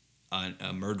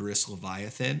a murderous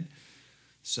leviathan.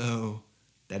 So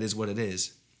that is what it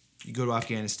is. You go to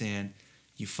Afghanistan,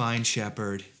 you find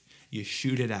Shepard, you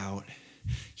shoot it out.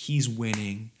 He's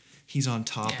winning. He's on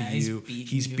top of you.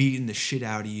 He's beating the shit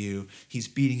out of you. He's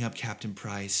beating up Captain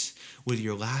Price. With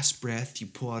your last breath, you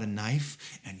pull out a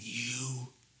knife and you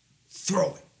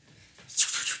throw it.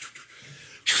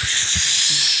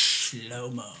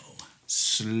 Slow-mo.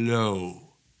 Slow-mo.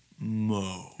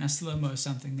 Now, slow-mo is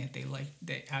something that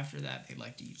after that they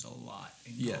like to use a lot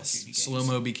in Call of Duty games.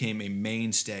 Slow-mo became a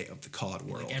mainstay of the COD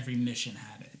world. Like every mission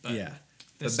had it. But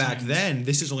But back then,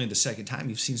 this is only the second time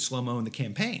you've seen slow-mo in the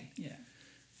campaign. Yeah.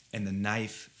 And the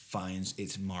knife finds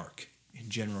its mark in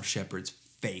General Shepard's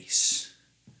face.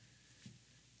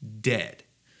 Dead.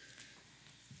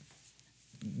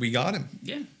 we got him.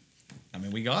 Yeah. I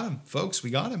mean, we got him. Folks, we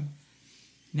got him.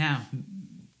 Now,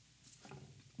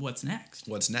 what's next?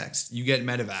 What's next? You get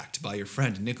medevaced by your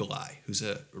friend Nikolai, who's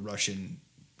a Russian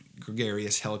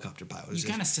gregarious helicopter pilot. You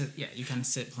kind of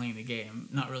sit playing the game,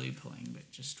 not really playing, but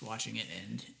just watching it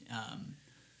end.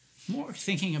 More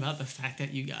thinking about the fact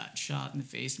that you got shot in the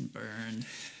face and burned.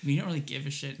 I mean, you don't really give a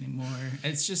shit anymore.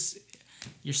 It's just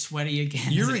you're sweaty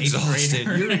again. You're exhausted.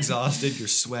 You're You're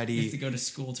sweaty. You have to go to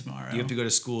school tomorrow. You have to go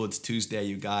to school. It's Tuesday.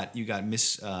 You got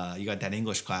that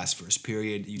English class first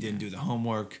period. You didn't do the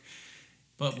homework.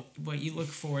 But you look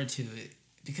forward to it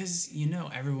because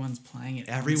everyone's playing it.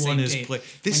 Everyone is playing.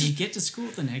 When you get to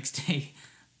school the next day,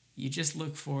 you just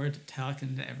look forward to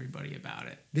talking to everybody about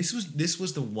it. This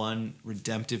was the one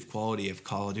redemptive quality of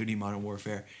Call of Duty Modern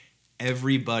Warfare.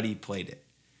 Everybody played it.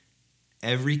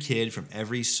 Every kid from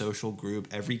every social group,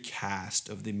 every caste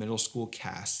of the middle school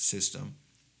caste system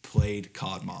played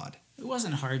COD mod. It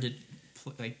wasn't hard to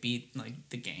beat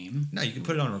the game. No, you can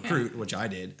put it on Recruit, which I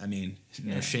did. I mean,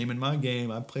 no shame in my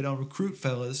game. I played on Recruit,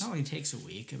 fellas. It only takes a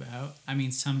week about. I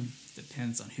mean, some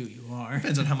depends on who you are.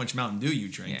 Depends on how much Mountain Dew you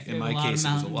drink. In my case, it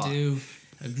was a lot. Dew,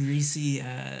 a greasy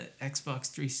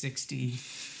Xbox 360,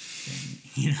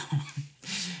 and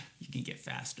you can get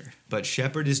faster. But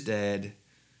Shepard is dead.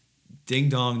 Ding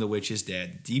dong, the witch is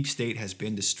dead. Deep State has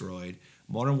been destroyed.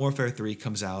 Modern Warfare 3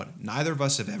 comes out. Neither of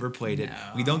us have ever played it.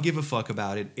 We don't give a fuck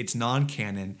about it. It's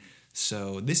non-canon.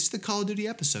 So this is the Call of Duty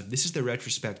episode. This is the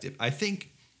retrospective. I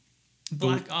think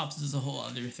Black Ops is a whole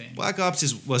other thing. Black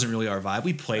Ops wasn't really our vibe.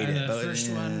 We played it. The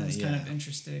first one was kind of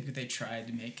interesting. They tried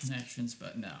to make connections,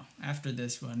 but no. After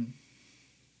this one,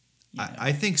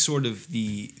 I think sort of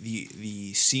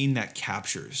the scene that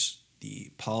captures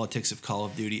the politics of Call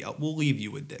of Duty. We'll leave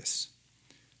you with this.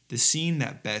 The scene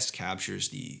that best captures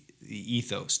the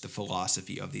ethos, the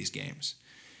philosophy of these games,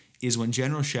 is when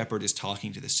General Shepard is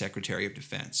talking to the Secretary of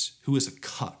Defense, who is a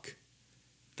cuck.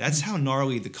 That's how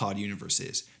gnarly the COD universe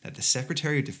is, that the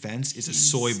Secretary of Defense is a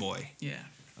soy boy. Yeah.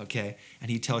 Okay?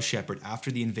 And he tells Shepard,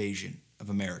 after the invasion of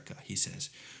America, he says,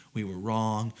 "We were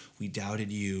wrong, we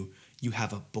doubted you, you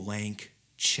have a blank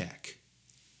check."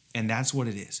 And that's what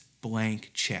it is,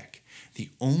 blank check. The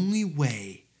only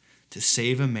way to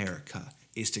save America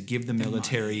is to give the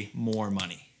military more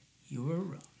money. You were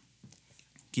wrong.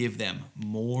 Give them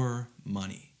more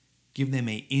money. Give them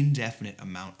an indefinite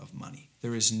amount of money.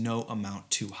 There is no amount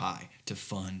too high to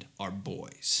fund our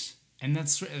boys. And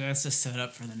that's a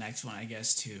setup for the next one, I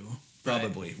guess, too.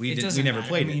 Probably. We never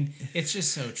played it. I mean, it's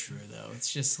just so true, though.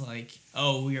 It's just like,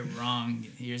 oh, we are wrong.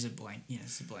 Here's a blank.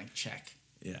 It's a blank check.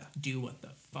 Yeah. Do what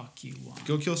the fuck you want.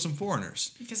 Go kill some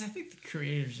foreigners. Because I think the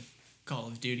creators of Call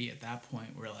of Duty at that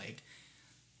point were like,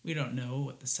 we don't know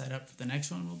what the setup for the next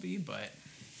one will be, but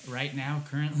right now,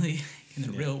 currently, in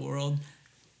the real world,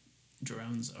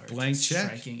 drones are blank check.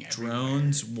 Striking everywhere.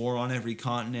 Drones, war on every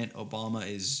continent. Obama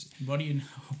is. What do you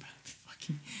know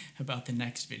about the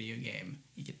next video game?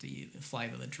 You get to fly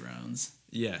with the drones.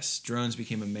 Yes, drones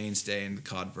became a mainstay in the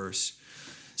CODverse.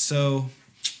 So,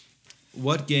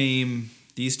 what game?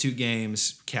 These two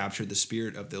games captured the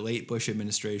spirit of the late Bush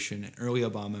administration and early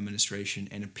Obama administration,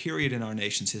 and a period in our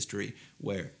nation's history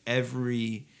where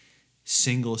every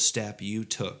single step you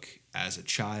took as a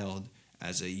child,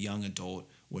 as a young adult,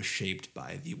 was shaped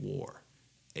by the war.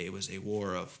 It was a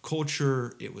war of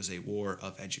culture. It was a war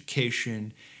of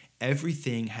education.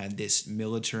 Everything had this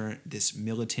militant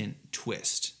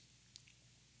twist.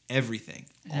 Everything.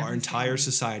 Our entire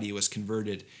society was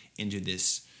converted into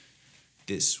this.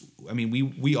 I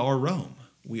mean, we are Rome.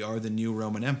 We are the new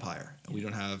Roman Empire. We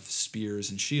don't have spears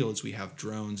and shields. We have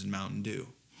drones and Mountain Dew.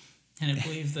 And I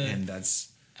believe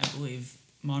I believe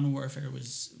Modern Warfare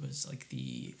was like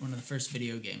one of the first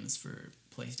video games for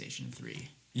PlayStation 3.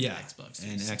 Yeah, Xbox 360.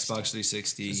 and Xbox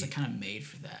 360. So it's like kind of made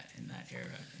for that in that era,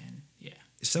 and yeah.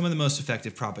 Some of the most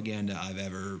effective propaganda I've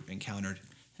ever encountered.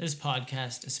 This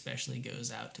podcast especially goes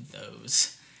out to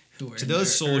those who were to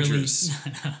those soldiers,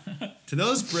 early... to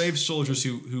those brave soldiers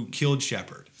who killed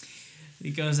Shepard.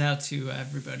 It goes out to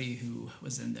everybody who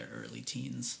was in their early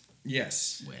teens.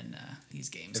 Yes. When these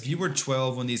games. If you were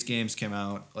 12 when these games came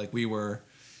out, like we were,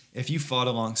 if you fought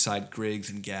alongside Griggs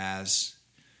and Gaz,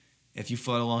 if you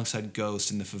fought alongside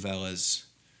Ghost in the favelas,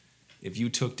 if you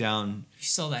took down... You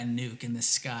saw that nuke in the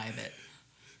sky that...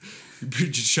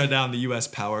 just shut down the U.S.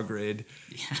 power grid.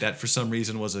 Yeah. That for some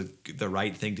reason was the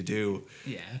right thing to do.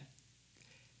 Yeah.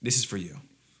 This is for you.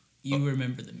 You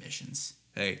remember the missions.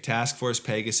 Hey, Task Force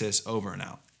Pegasus, over and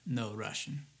out. No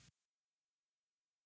Russian.